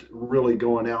weren't really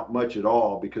going out much at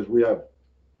all because we have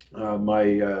my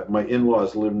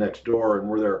in-laws live next door, and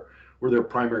we're their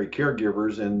primary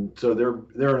caregivers, and so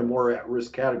they're in a more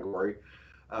at-risk category,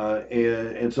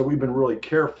 and so we've been really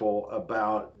careful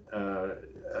about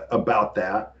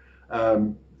that.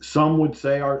 Some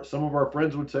of our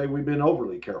friends would say we've been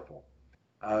overly careful.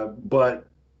 But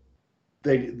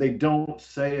they don't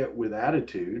say it with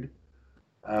attitude.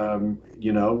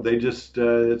 They just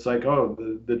it's like,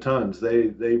 oh, the tons.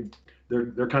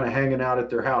 They're kind of hanging out at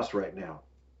their house right now,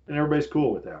 and everybody's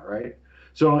cool with that, right?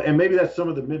 So, and maybe that's some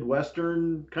of the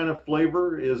Midwestern kind of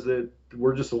flavor, is that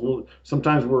we're just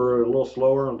sometimes we're a little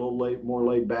slower and a little more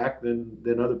laid back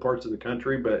than other parts of the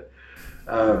country. But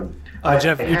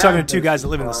Jeff, you're talking to 2 guys that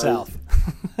live in the South.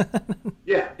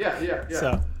 Yeah.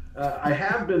 So. I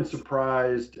have been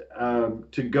surprised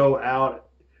to go out,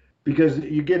 because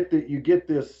you get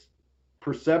this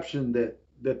perception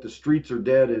that the streets are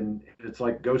dead and it's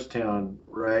like ghost town,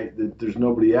 right? That there's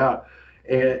nobody out,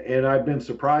 and I've been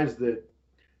surprised that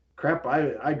crap.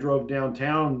 I drove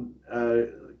downtown a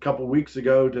couple weeks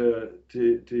ago to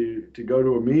go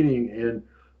to a meeting and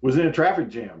was in a traffic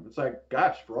jam. It's like,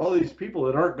 gosh, for all these people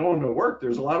that aren't going to work,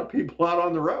 there's a lot of people out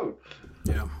on the road.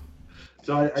 Yeah.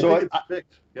 So I think it's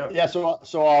fixed. Yeah. So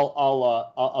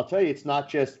I'll tell you, it's not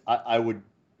just.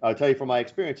 I'll tell you from my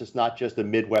experience, it's not just a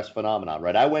Midwest phenomenon,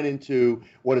 right? I went into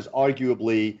what is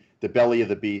arguably the belly of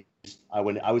the beast. I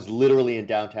was literally in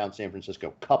downtown San Francisco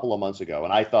a couple of months ago,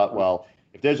 and I thought, well,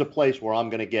 if there's a place where I'm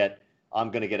going to get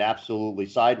absolutely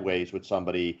sideways with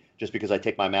somebody just because I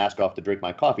take my mask off to drink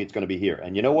my coffee, it's going to be here.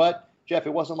 And you know what, Jeff?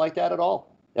 It wasn't like that at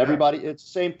all. Everybody, it's the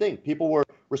same thing. People were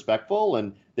respectful,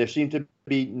 and there seemed to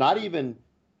be not even,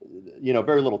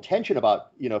 very little tension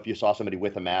about, if you saw somebody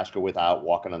with a mask or without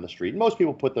walking on the street. Most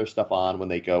people put their stuff on when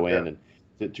they go in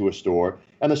and to a store.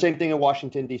 And the same thing in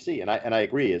Washington, D.C. And I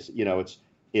agree. You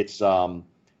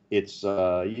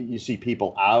see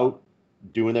people out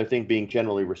doing their thing, being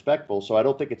generally respectful. So I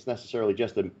don't think it's necessarily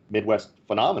just a Midwest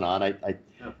phenomenon. I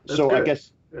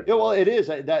guess, well, it is.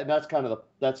 That's kind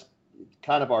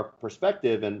of our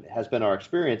perspective and has been our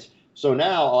experience. So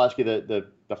now I'll ask you the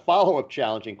the follow-up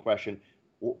challenging question,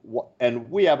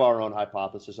 and we have our own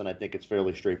hypothesis, and I think it's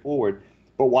fairly straightforward,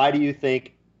 but why do you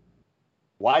think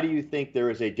there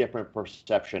is a different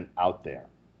perception out there?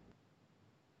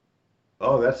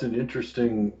 Oh, that's an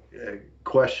interesting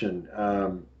question.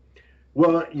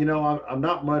 Well, I'm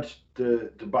not much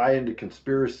to buy into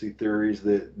conspiracy theories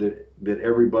that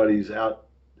everybody's out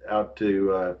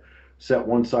to set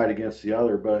one side against the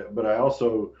other, but I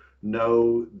also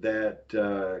know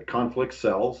that conflict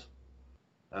sells,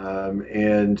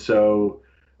 and so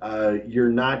you're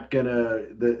not gonna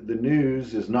the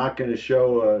news is not gonna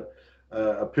show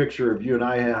a picture of you and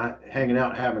I hanging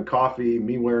out having coffee,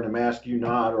 me wearing a mask, you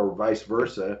not, or vice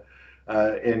versa,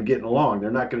 and getting along.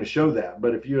 They're not going to show that.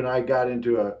 But if you and I got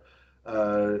into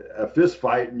a fist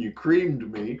fight and you creamed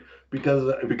me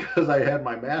because I had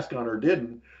my mask on or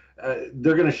didn't,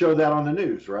 they're going to show that on the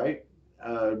news, right?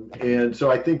 And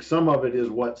so I think some of it is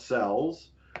what sells,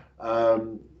 I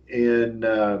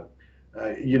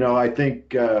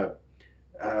think.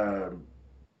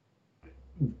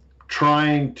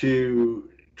 Trying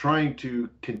to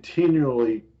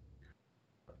continually,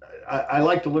 I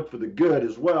like to look for the good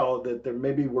as well, that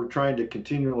maybe we're trying to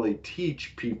continually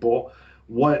teach people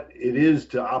what it is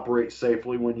to operate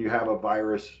safely when you have a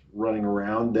virus running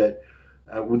around that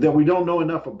we don't know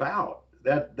enough about.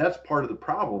 That's part of the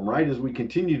problem, right? As we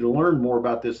continue to learn more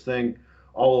about this thing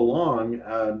all along,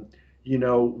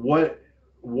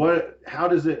 how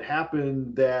does it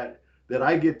happen that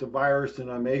I get the virus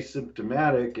and I'm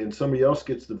asymptomatic and somebody else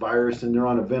gets the virus and they're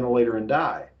on a ventilator and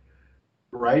die,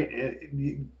 right?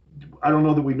 I don't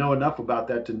know that we know enough about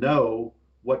that to know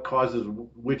what causes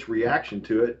which reaction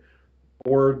to it,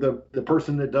 or the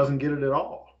person that doesn't get it at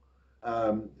all.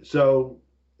 So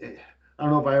I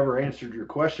don't know if I ever answered your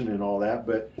question and all that,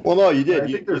 but well, no, you did. I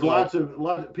think there's lots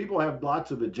of people have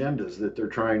lots of agendas that they're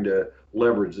trying to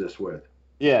leverage this with.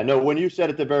 Yeah, no, when you said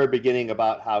at the very beginning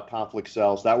about how conflict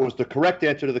sells, that was the correct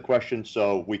answer to the question,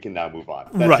 so we can now move on.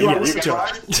 Right,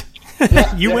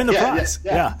 you win the prize.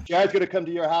 Yeah. Jared's going to come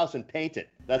to your house and paint it.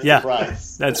 That's the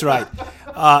prize. That's right.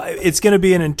 It's going to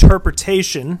be an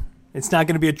interpretation. It's not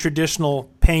going to be a traditional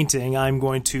painting. I'm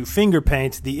going to finger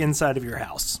paint the inside of your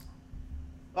house.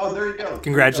 Oh, there you go.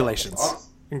 Congratulations. Awesome.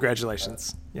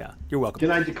 Congratulations. Yeah, you're welcome. Can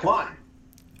I decline?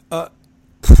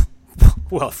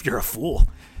 Well, if you're a fool.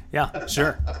 Yeah,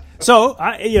 sure. So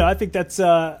I think that's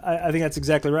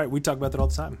exactly right. We talk about that all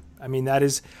the time. I mean, that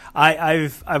is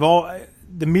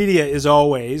the media is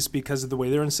always, because of the way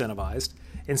they're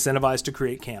incentivized to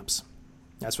create camps.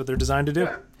 That's what they're designed to do,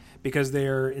 because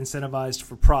they're incentivized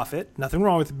for profit. Nothing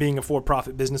wrong with being a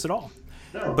for-profit business at all.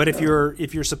 No, but if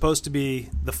you're supposed to be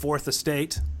the fourth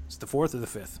estate, it's the fourth or the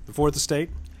fifth, the fourth estate.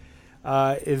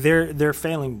 They're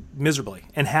failing miserably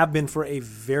and have been for a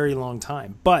very long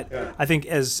time. But I think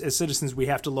as citizens, we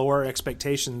have to lower our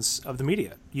expectations of the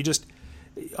media. You just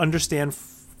understand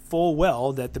full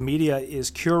well that the media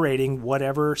is curating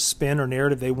whatever spin or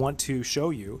narrative they want to show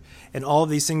you, and all of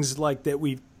these things like that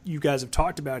you guys have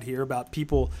talked about here about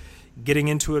people getting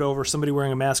into it over somebody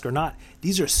wearing a mask or not.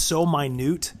 These are so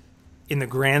minute in the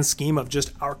grand scheme of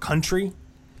just our country.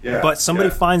 But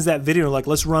somebody finds that video like,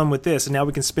 let's run with this, and now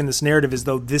we can spin this narrative as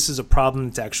though this is a problem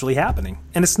that's actually happening,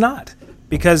 and it's not.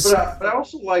 Because but I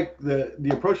also like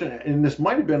the approach, and this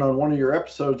might have been on one of your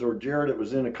episodes, or Jared, it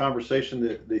was in a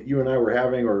conversation that you and I were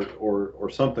having, or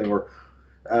something,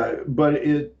 but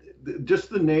it just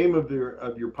the name of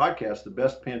your podcast, The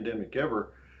Best Pandemic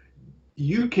Ever.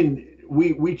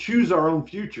 We choose our own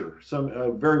future.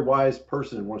 A very wise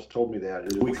person once told me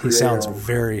that. He sounds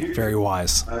very, very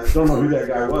wise. I don't know who that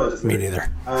guy was. Me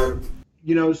neither.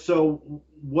 So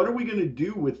what are we going to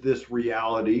do with this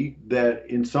reality that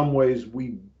in some ways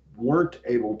we weren't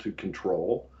able to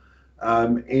control,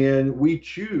 and we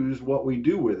choose what we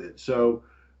do with it? So,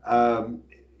 I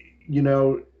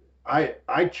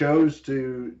chose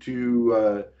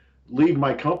to leave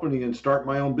my company and start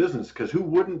my own business, because who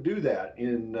wouldn't do that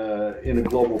in a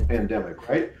global pandemic,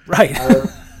 right? Right.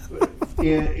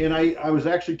 And I was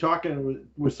actually talking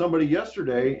with somebody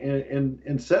yesterday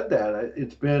and said that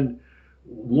it's been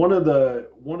one of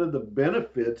the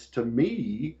benefits to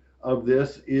me of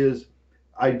this is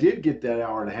I did get that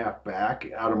hour and a half back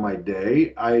out of my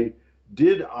day. I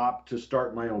did opt to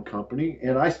start my own company,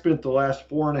 and I spent the last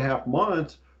 4.5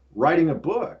 months writing a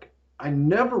book. I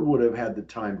never would have had the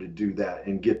time to do that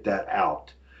and get that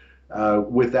out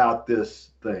without this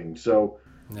thing. So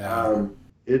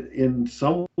it in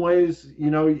some ways,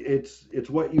 it's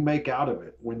what you make out of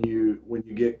it when you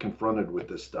get confronted with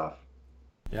this stuff.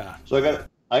 Yeah. So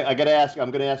I got to ask.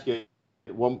 I'm going to ask you.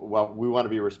 Well, we want to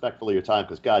be respectful of your time,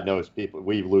 because God knows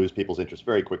we lose people's interest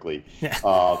very quickly.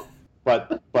 Yeah.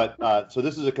 So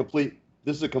this is a complete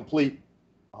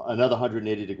another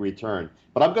 180-degree turn.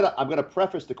 But I'm gonna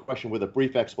preface the question with a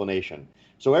brief explanation.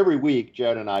 So every week,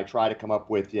 Jared and I try to come up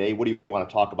with, hey, what do you want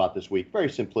to talk about this week? Very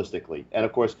simplistically. And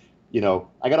of course, I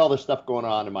got all this stuff going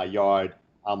on in my yard.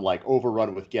 I'm like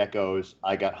overrun with geckos.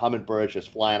 I got hummingbirds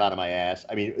just flying out of my ass.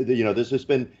 I mean, this has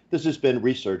been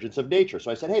resurgence of nature. So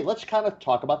I said, hey, let's kind of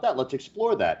talk about that. Let's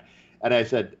explore that. And I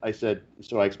said,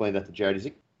 so I explained that to Jared. He's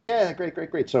like, yeah,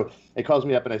 great. So he calls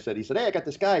me up and he said, hey, I got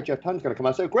this guy, Jeff Tunn's going to come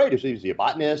out. I said, great. Is he a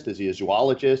botanist? Is he a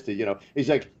zoologist? He's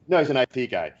like, no, he's an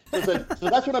IT guy. So I said, so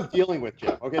that's what I'm dealing with,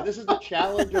 Jeff. Okay, this is the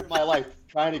challenge of my life,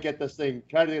 trying to get this thing.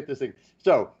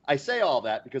 So I say all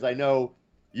that because I know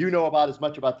you know about as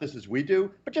much about this as we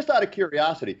do, but just out of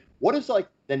curiosity, what is like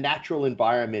the natural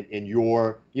environment in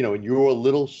your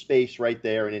little space right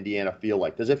there in Indiana feel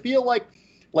like? Does it feel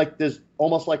like there's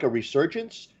almost like a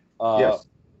resurgence? Yes.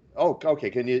 Oh,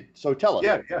 okay. So tell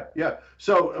us. Yeah.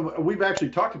 So we've actually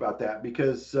talked about that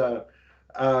because,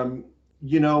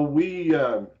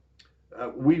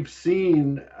 we've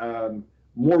seen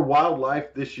more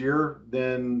wildlife this year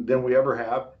than we ever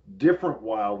have, different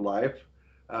wildlife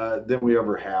than we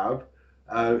ever have.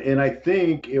 And I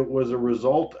think it was a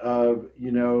result of,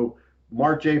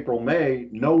 March, April, May,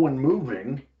 no one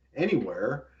moving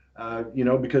anywhere,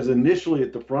 because initially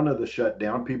at the front of the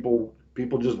shutdown, people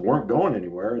just weren't going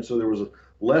anywhere. And so there was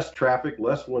less traffic,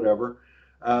 less whatever.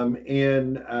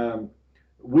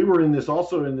 We were in this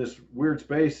weird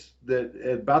space that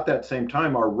at about that same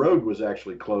time, our road was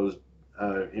actually closed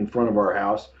in front of our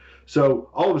house. So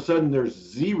all of a sudden there's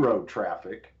zero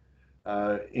traffic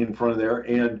in front of there.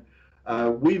 And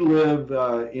we live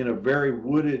in a very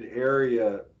wooded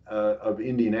area of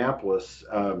Indianapolis.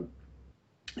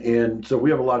 And so we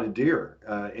have a lot of deer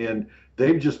and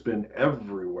they've just been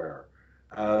everywhere.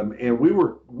 And we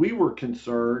were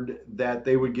concerned that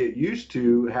they would get used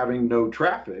to having no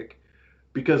traffic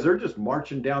because they're just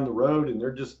marching down the road and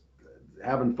they're just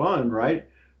having fun, right?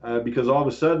 Because all of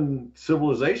a sudden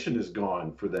civilization is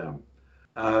gone for them.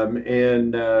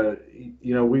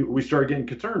 We started getting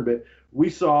concerned, but we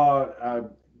saw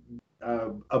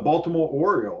a Baltimore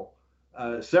Oriole,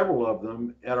 several of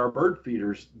them at our bird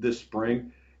feeders this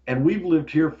spring, and we've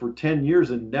lived here for 10 years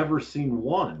and never seen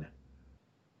one.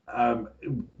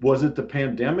 Was it the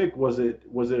pandemic? Was it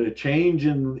a change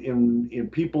in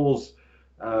people's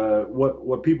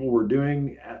what people were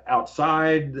doing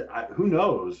outside? Who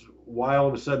knows why all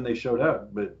of a sudden they showed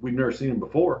up, but we've never seen them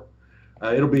before.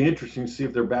 It'll be interesting to see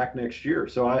if they're back next year.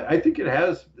 So I think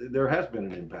there has been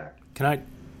an impact.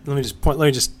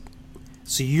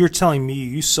 So you're telling me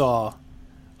you saw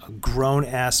a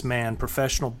grown-ass man,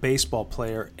 professional baseball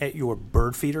player at your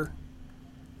bird feeder?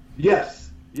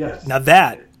 Yes. Now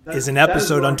that is an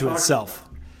episode unto itself.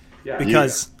 Yeah.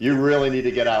 Because you really need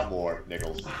to get out more,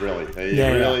 Nichols. Really.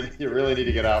 You really need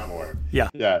to get out more. Yeah.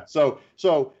 Yeah. So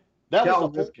that Cal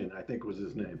was Ripken, I think was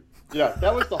his name. Yeah,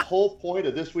 that was the whole point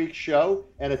of this week's show,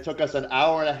 and it took us an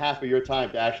hour and a half of your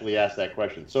time to actually ask that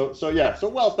question. So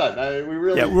well done.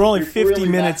 We're only 50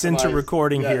 minutes into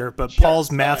recording here, but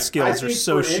Paul's math skills are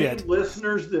so shit. Any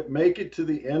listeners that make it to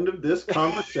the end of this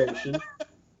conversation,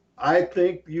 I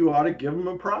think you ought to give them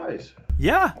a prize.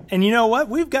 Yeah, and you know what?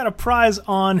 We've got a prize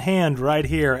on hand right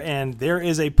here, and there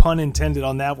is a pun intended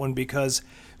on that one because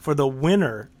for the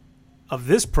winner of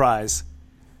this prize,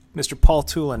 Mr. Paul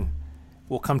Tulin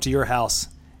will come to your house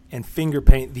and finger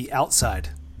paint the outside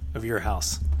of your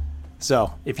house.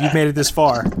 So if you've made it this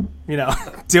far,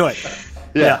 do it.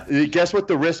 Yeah. Guess what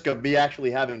the risk of me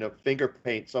actually having to finger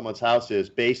paint someone's house is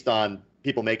based on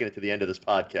people making it to the end of this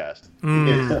podcast?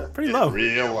 Pretty low.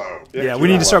 Real low. Yeah, we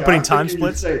need to start putting time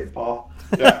splits. Say it, Paul.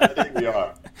 Yeah, I think we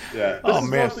are. Yeah. This is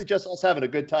man. mostly just us having a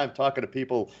good time talking to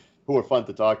people who are fun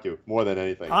to talk to more than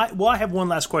anything. I have one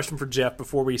last question for Jeff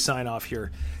before we sign off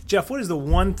here. Jeff, what is the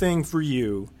one thing for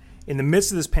you in the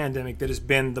midst of this pandemic that has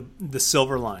been the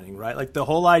silver lining, right? Like the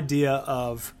whole idea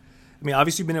of,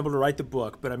 obviously you've been able to write the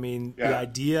book, but the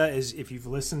idea is, if you've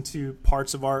listened to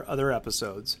parts of our other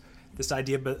episodes, this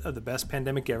idea of the best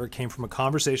pandemic ever came from a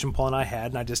conversation Paul and I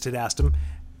had, and I just had asked him,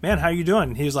 man, how are you doing?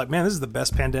 And he was like, man, this is the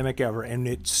best pandemic ever. And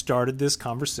it started this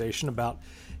conversation about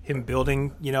him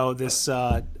building, this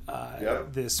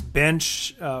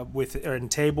bench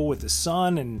and table with his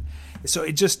son, and so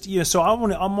it just, so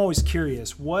I'm always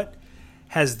curious, what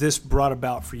has this brought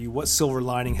about for you? What silver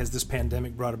lining has this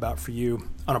pandemic brought about for you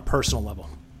on a personal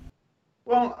level?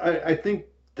 Well, I think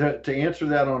to answer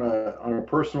that on a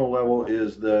personal level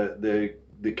is the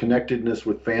connectedness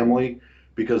with family,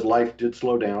 because life did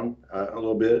slow down a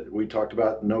little bit. We talked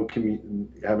about not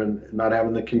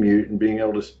having the commute and being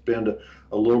able to spend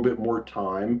a little bit more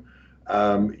time.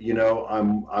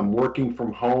 I'm working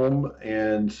from home,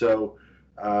 and so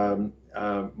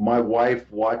my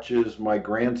wife watches my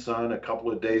grandson a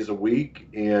couple of days a week,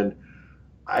 and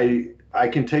I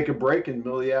can take a break in the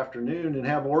middle of the afternoon and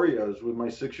have Oreos with my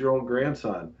 6-year-old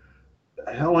grandson.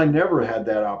 Hell, I never had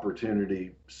that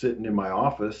opportunity sitting in my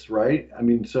office, right? I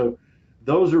mean, so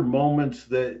those are moments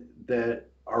that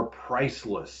are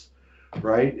priceless,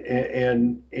 right?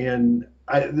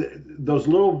 Those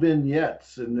little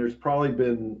vignettes, and there's probably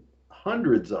been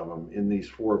hundreds of them in these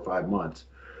 4 or 5 months,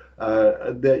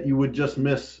 that you would just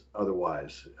miss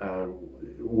otherwise,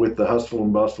 with the hustle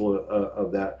and bustle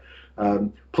of that.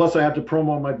 Plus, I have to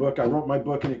promo my book. I wrote my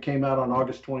book, and it came out on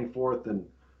August 24th, and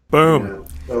boom.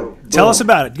 So tell us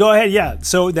about it. Go ahead. Yeah.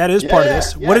 So that is part of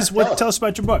this. Tell us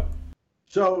about your book.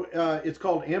 So it's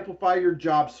called Amplify Your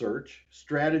Job Search: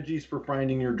 Strategies for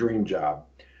Finding Your Dream Job.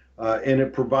 And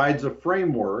it provides a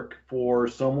framework for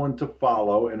someone to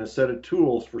follow and a set of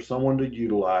tools for someone to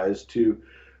utilize to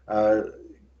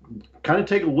kind of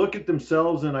take a look at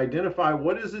themselves and identify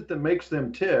what is it that makes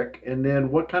them tick, and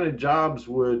then what kind of jobs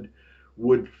would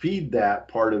feed that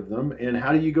part of them, and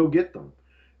how do you go get them.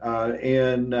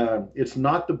 It's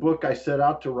not the book I set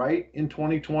out to write in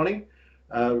 2020,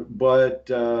 but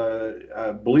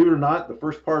believe it or not, the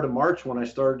first part of March, when I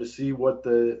started to see what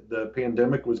the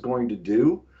pandemic was going to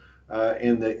do,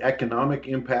 and the economic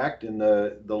impact and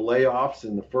the layoffs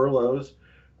and the furloughs,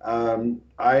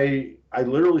 I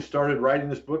literally started writing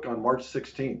this book on March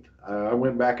 16th. I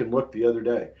went back and looked the other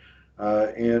day,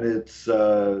 and it's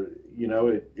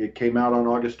it came out on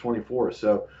August 24th.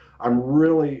 So I'm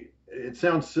really, it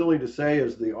sounds silly to say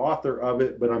as the author of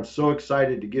it, but I'm so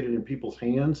excited to get it in people's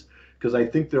hands, because I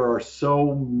think there are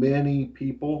so many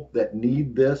people that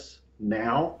need this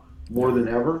now more than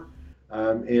ever.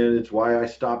 And it's why I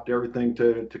stopped everything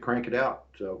to crank it out.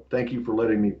 So thank you for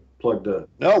letting me plug the...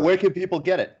 No, where can people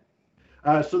get it?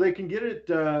 So they can get it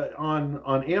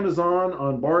on Amazon,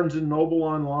 on Barnes & Noble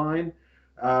online.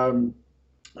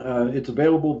 It's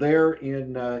available there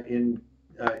in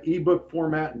ebook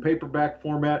format and paperback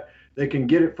format. They can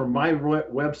get it from my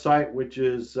website, which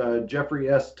is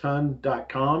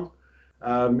jeffreystun.com.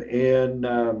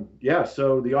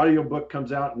 So the audiobook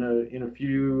comes out in a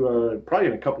few, probably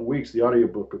in a couple weeks. The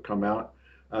audiobook will come out,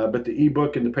 but the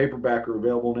ebook and the paperback are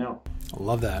available now. I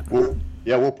love that. We'll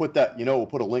put that. We'll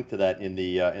put a link to that in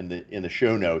the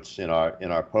show notes in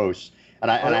our posts. And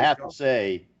I have to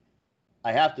say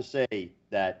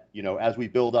that as we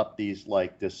build up these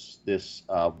this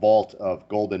vault of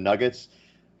golden nuggets,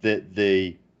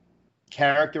 the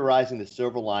characterizing the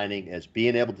silver lining as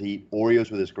being able to eat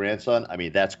Oreos with his grandson, I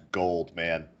mean, that's gold,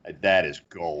 man. That is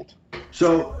gold.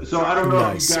 So I don't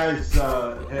know if you guys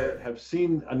have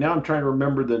seen. Now I'm trying to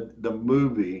remember the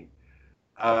movie.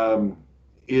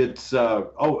 It's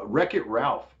Wreck-It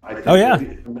Ralph. I think. Oh yeah. I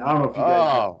don't know if you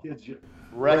guys have kids.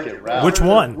 Wreck-It Ralph. Which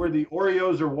one? Where the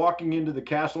Oreos are walking into the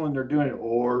castle and they're doing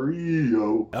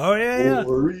Oreo. Oh yeah.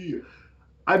 Oreo.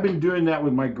 I've been doing that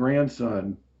with my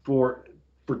grandson for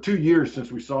 2 years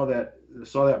since we saw that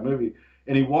movie.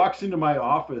 And he walks into my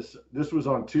office. This was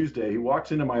on Tuesday. He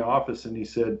walks into my office and he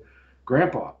said,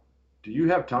 "Grandpa, do you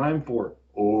have time for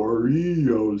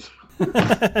Oreos?"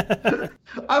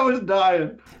 I was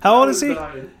dying. How old is he?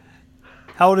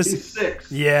 How old is he? He's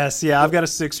 6. Yes, yeah. I've got a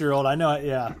 6-year-old. I know it.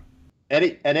 Yeah.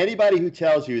 Anybody who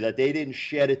tells you that they didn't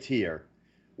shed a tear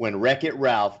when Wreck-It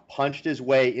Ralph punched his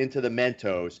way into the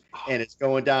Mentos, and it's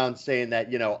going down saying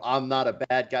that I'm not a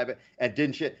bad guy, and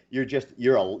didn't shit,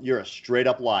 you're a straight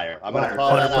up liar. I'm going to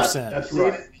call that out. 100%. That's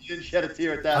right. You didn't shed a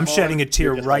tear at that. I'm shedding a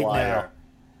tear right now.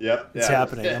 Yep. It's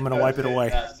happening. I'm going to wipe it away.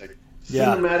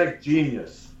 Yeah. Cinematic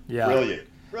genius. Yeah.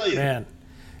 Brilliant. Man.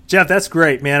 Jeff, that's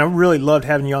great, man. I really loved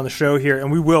having you on the show here,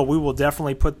 and we will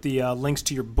definitely put the links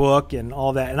to your book and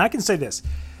all that. And I can say this,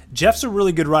 Jeff's a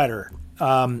really good writer.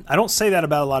 I don't say that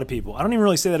about a lot of people. I don't even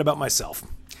really say that about myself.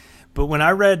 But when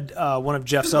I read one of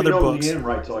Jeff's other books, Leanne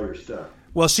writes all your stuff.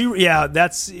 Well,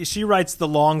 she writes the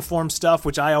long form stuff,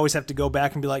 which I always have to go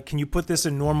back and be like, can you put this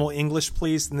in normal English,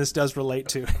 please? And this does relate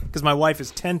to, because my wife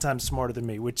is 10 times smarter than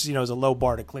me, which is a low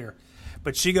bar to clear.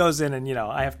 But she goes in and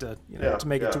I have to to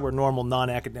make it to where normal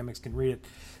non-academics can read it.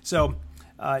 So,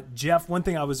 Jeff, one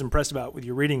thing I was impressed about with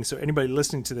your reading. So anybody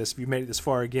listening to this, if you made it this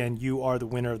far, again, you are the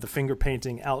winner of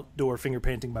the outdoor finger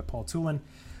painting by Paul Tulin.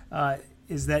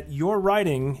 Is that your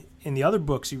writing in the other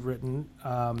books you've written?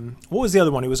 What was the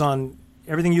other one? It was on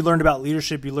everything you learned about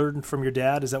leadership. You learned from your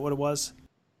dad. Is that what it was?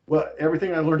 Well,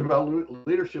 everything I learned about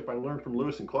leadership, I learned from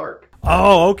Lewis and Clark.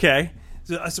 Oh, okay.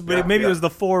 So maybe it was the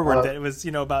forward that it was,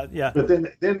 about, yeah. But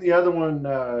then the other one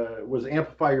was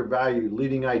Amplify Your Value,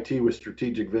 Leading IT with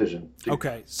Strategic Vision.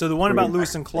 Okay, so the one about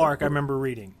Lewis and Clark I remember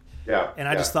reading. Yeah. And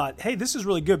I just thought, hey, this is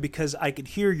really good because I could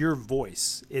hear your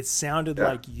voice. It sounded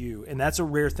like you. And that's a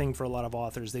rare thing for a lot of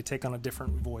authors. They take on a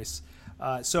different voice.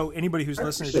 So anybody who's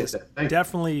listening to this,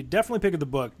 definitely pick up the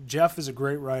book. Jeff is a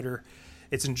great writer.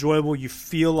 It's enjoyable. You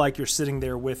feel like you're sitting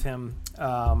there with him.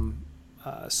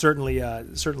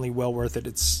 Certainly well worth it.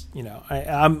 It's,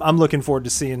 I'm looking forward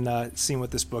to seeing what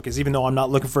this book is. Even though I'm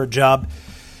not looking for a job,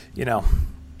 I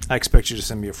expect you to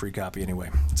send me a free copy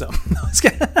anyway. So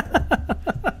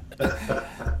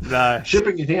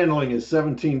shipping and handling is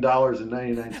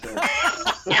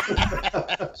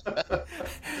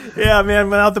 $17.99. Yeah, man.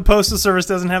 Without the Postal Service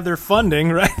doesn't have their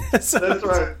funding, right? That's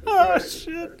right.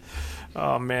 Shit.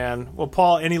 Oh man. Well,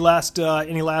 Paul, any last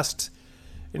words?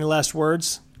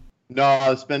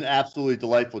 No, it's been absolutely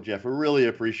delightful, Jeff. We really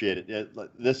appreciate it.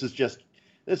 This is just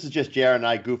Jared and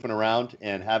I goofing around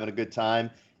and having a good time.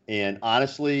 And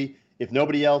honestly, if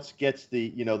nobody else gets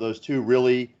those two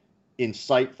really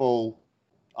insightful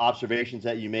observations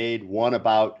that you made, one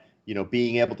about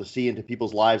being able to see into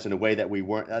people's lives in a way that we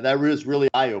weren't, that was really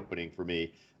eye-opening for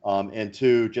me. And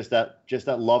two, just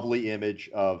that lovely image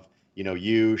of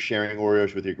you sharing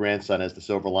Oreos with your grandson as the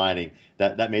silver lining,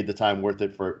 that made the time worth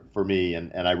it for me,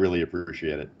 and I really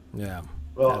appreciate it. Yeah.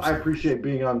 Well, absolutely. I appreciate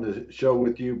being on the show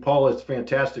with you, Paul. It's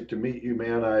fantastic to meet you,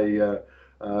 man.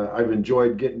 I've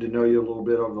enjoyed getting to know you a little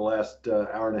bit over the last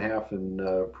hour and a half, and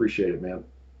appreciate it, man.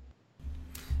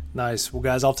 Nice. Well,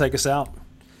 guys, I'll take us out.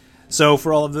 So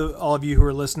for all of you who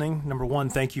are listening, number one,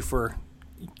 thank you for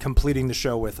completing the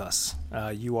show with us.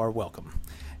 You are welcome.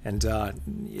 And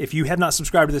if you have not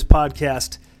subscribed to this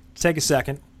podcast, take a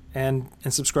second and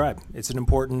subscribe. It's an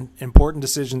important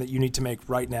decision that you need to make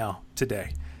right now,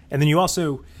 today. And then you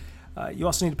also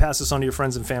need to pass this on to your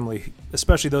friends and family,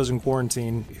 especially those in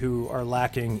quarantine who are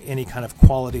lacking any kind of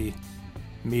quality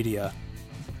media.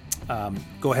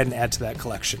 Go ahead and add to that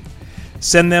collection.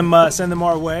 Send them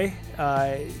our way.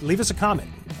 Leave us a comment.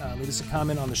 Leave us a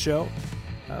comment on the show.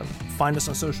 Find us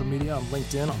on social media, on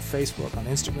LinkedIn, on Facebook, on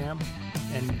Instagram,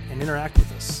 and interact with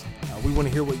us. We want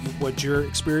to hear what you're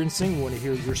experiencing. We want to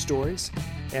hear your stories,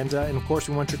 and of course,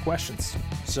 we want your questions.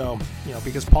 So,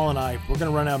 because Paul and I, we're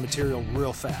going to run out of material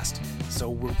real fast, so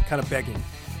we're kind of begging.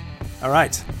 All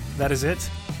right, that is it.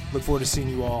 Look forward to seeing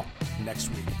you all next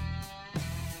week.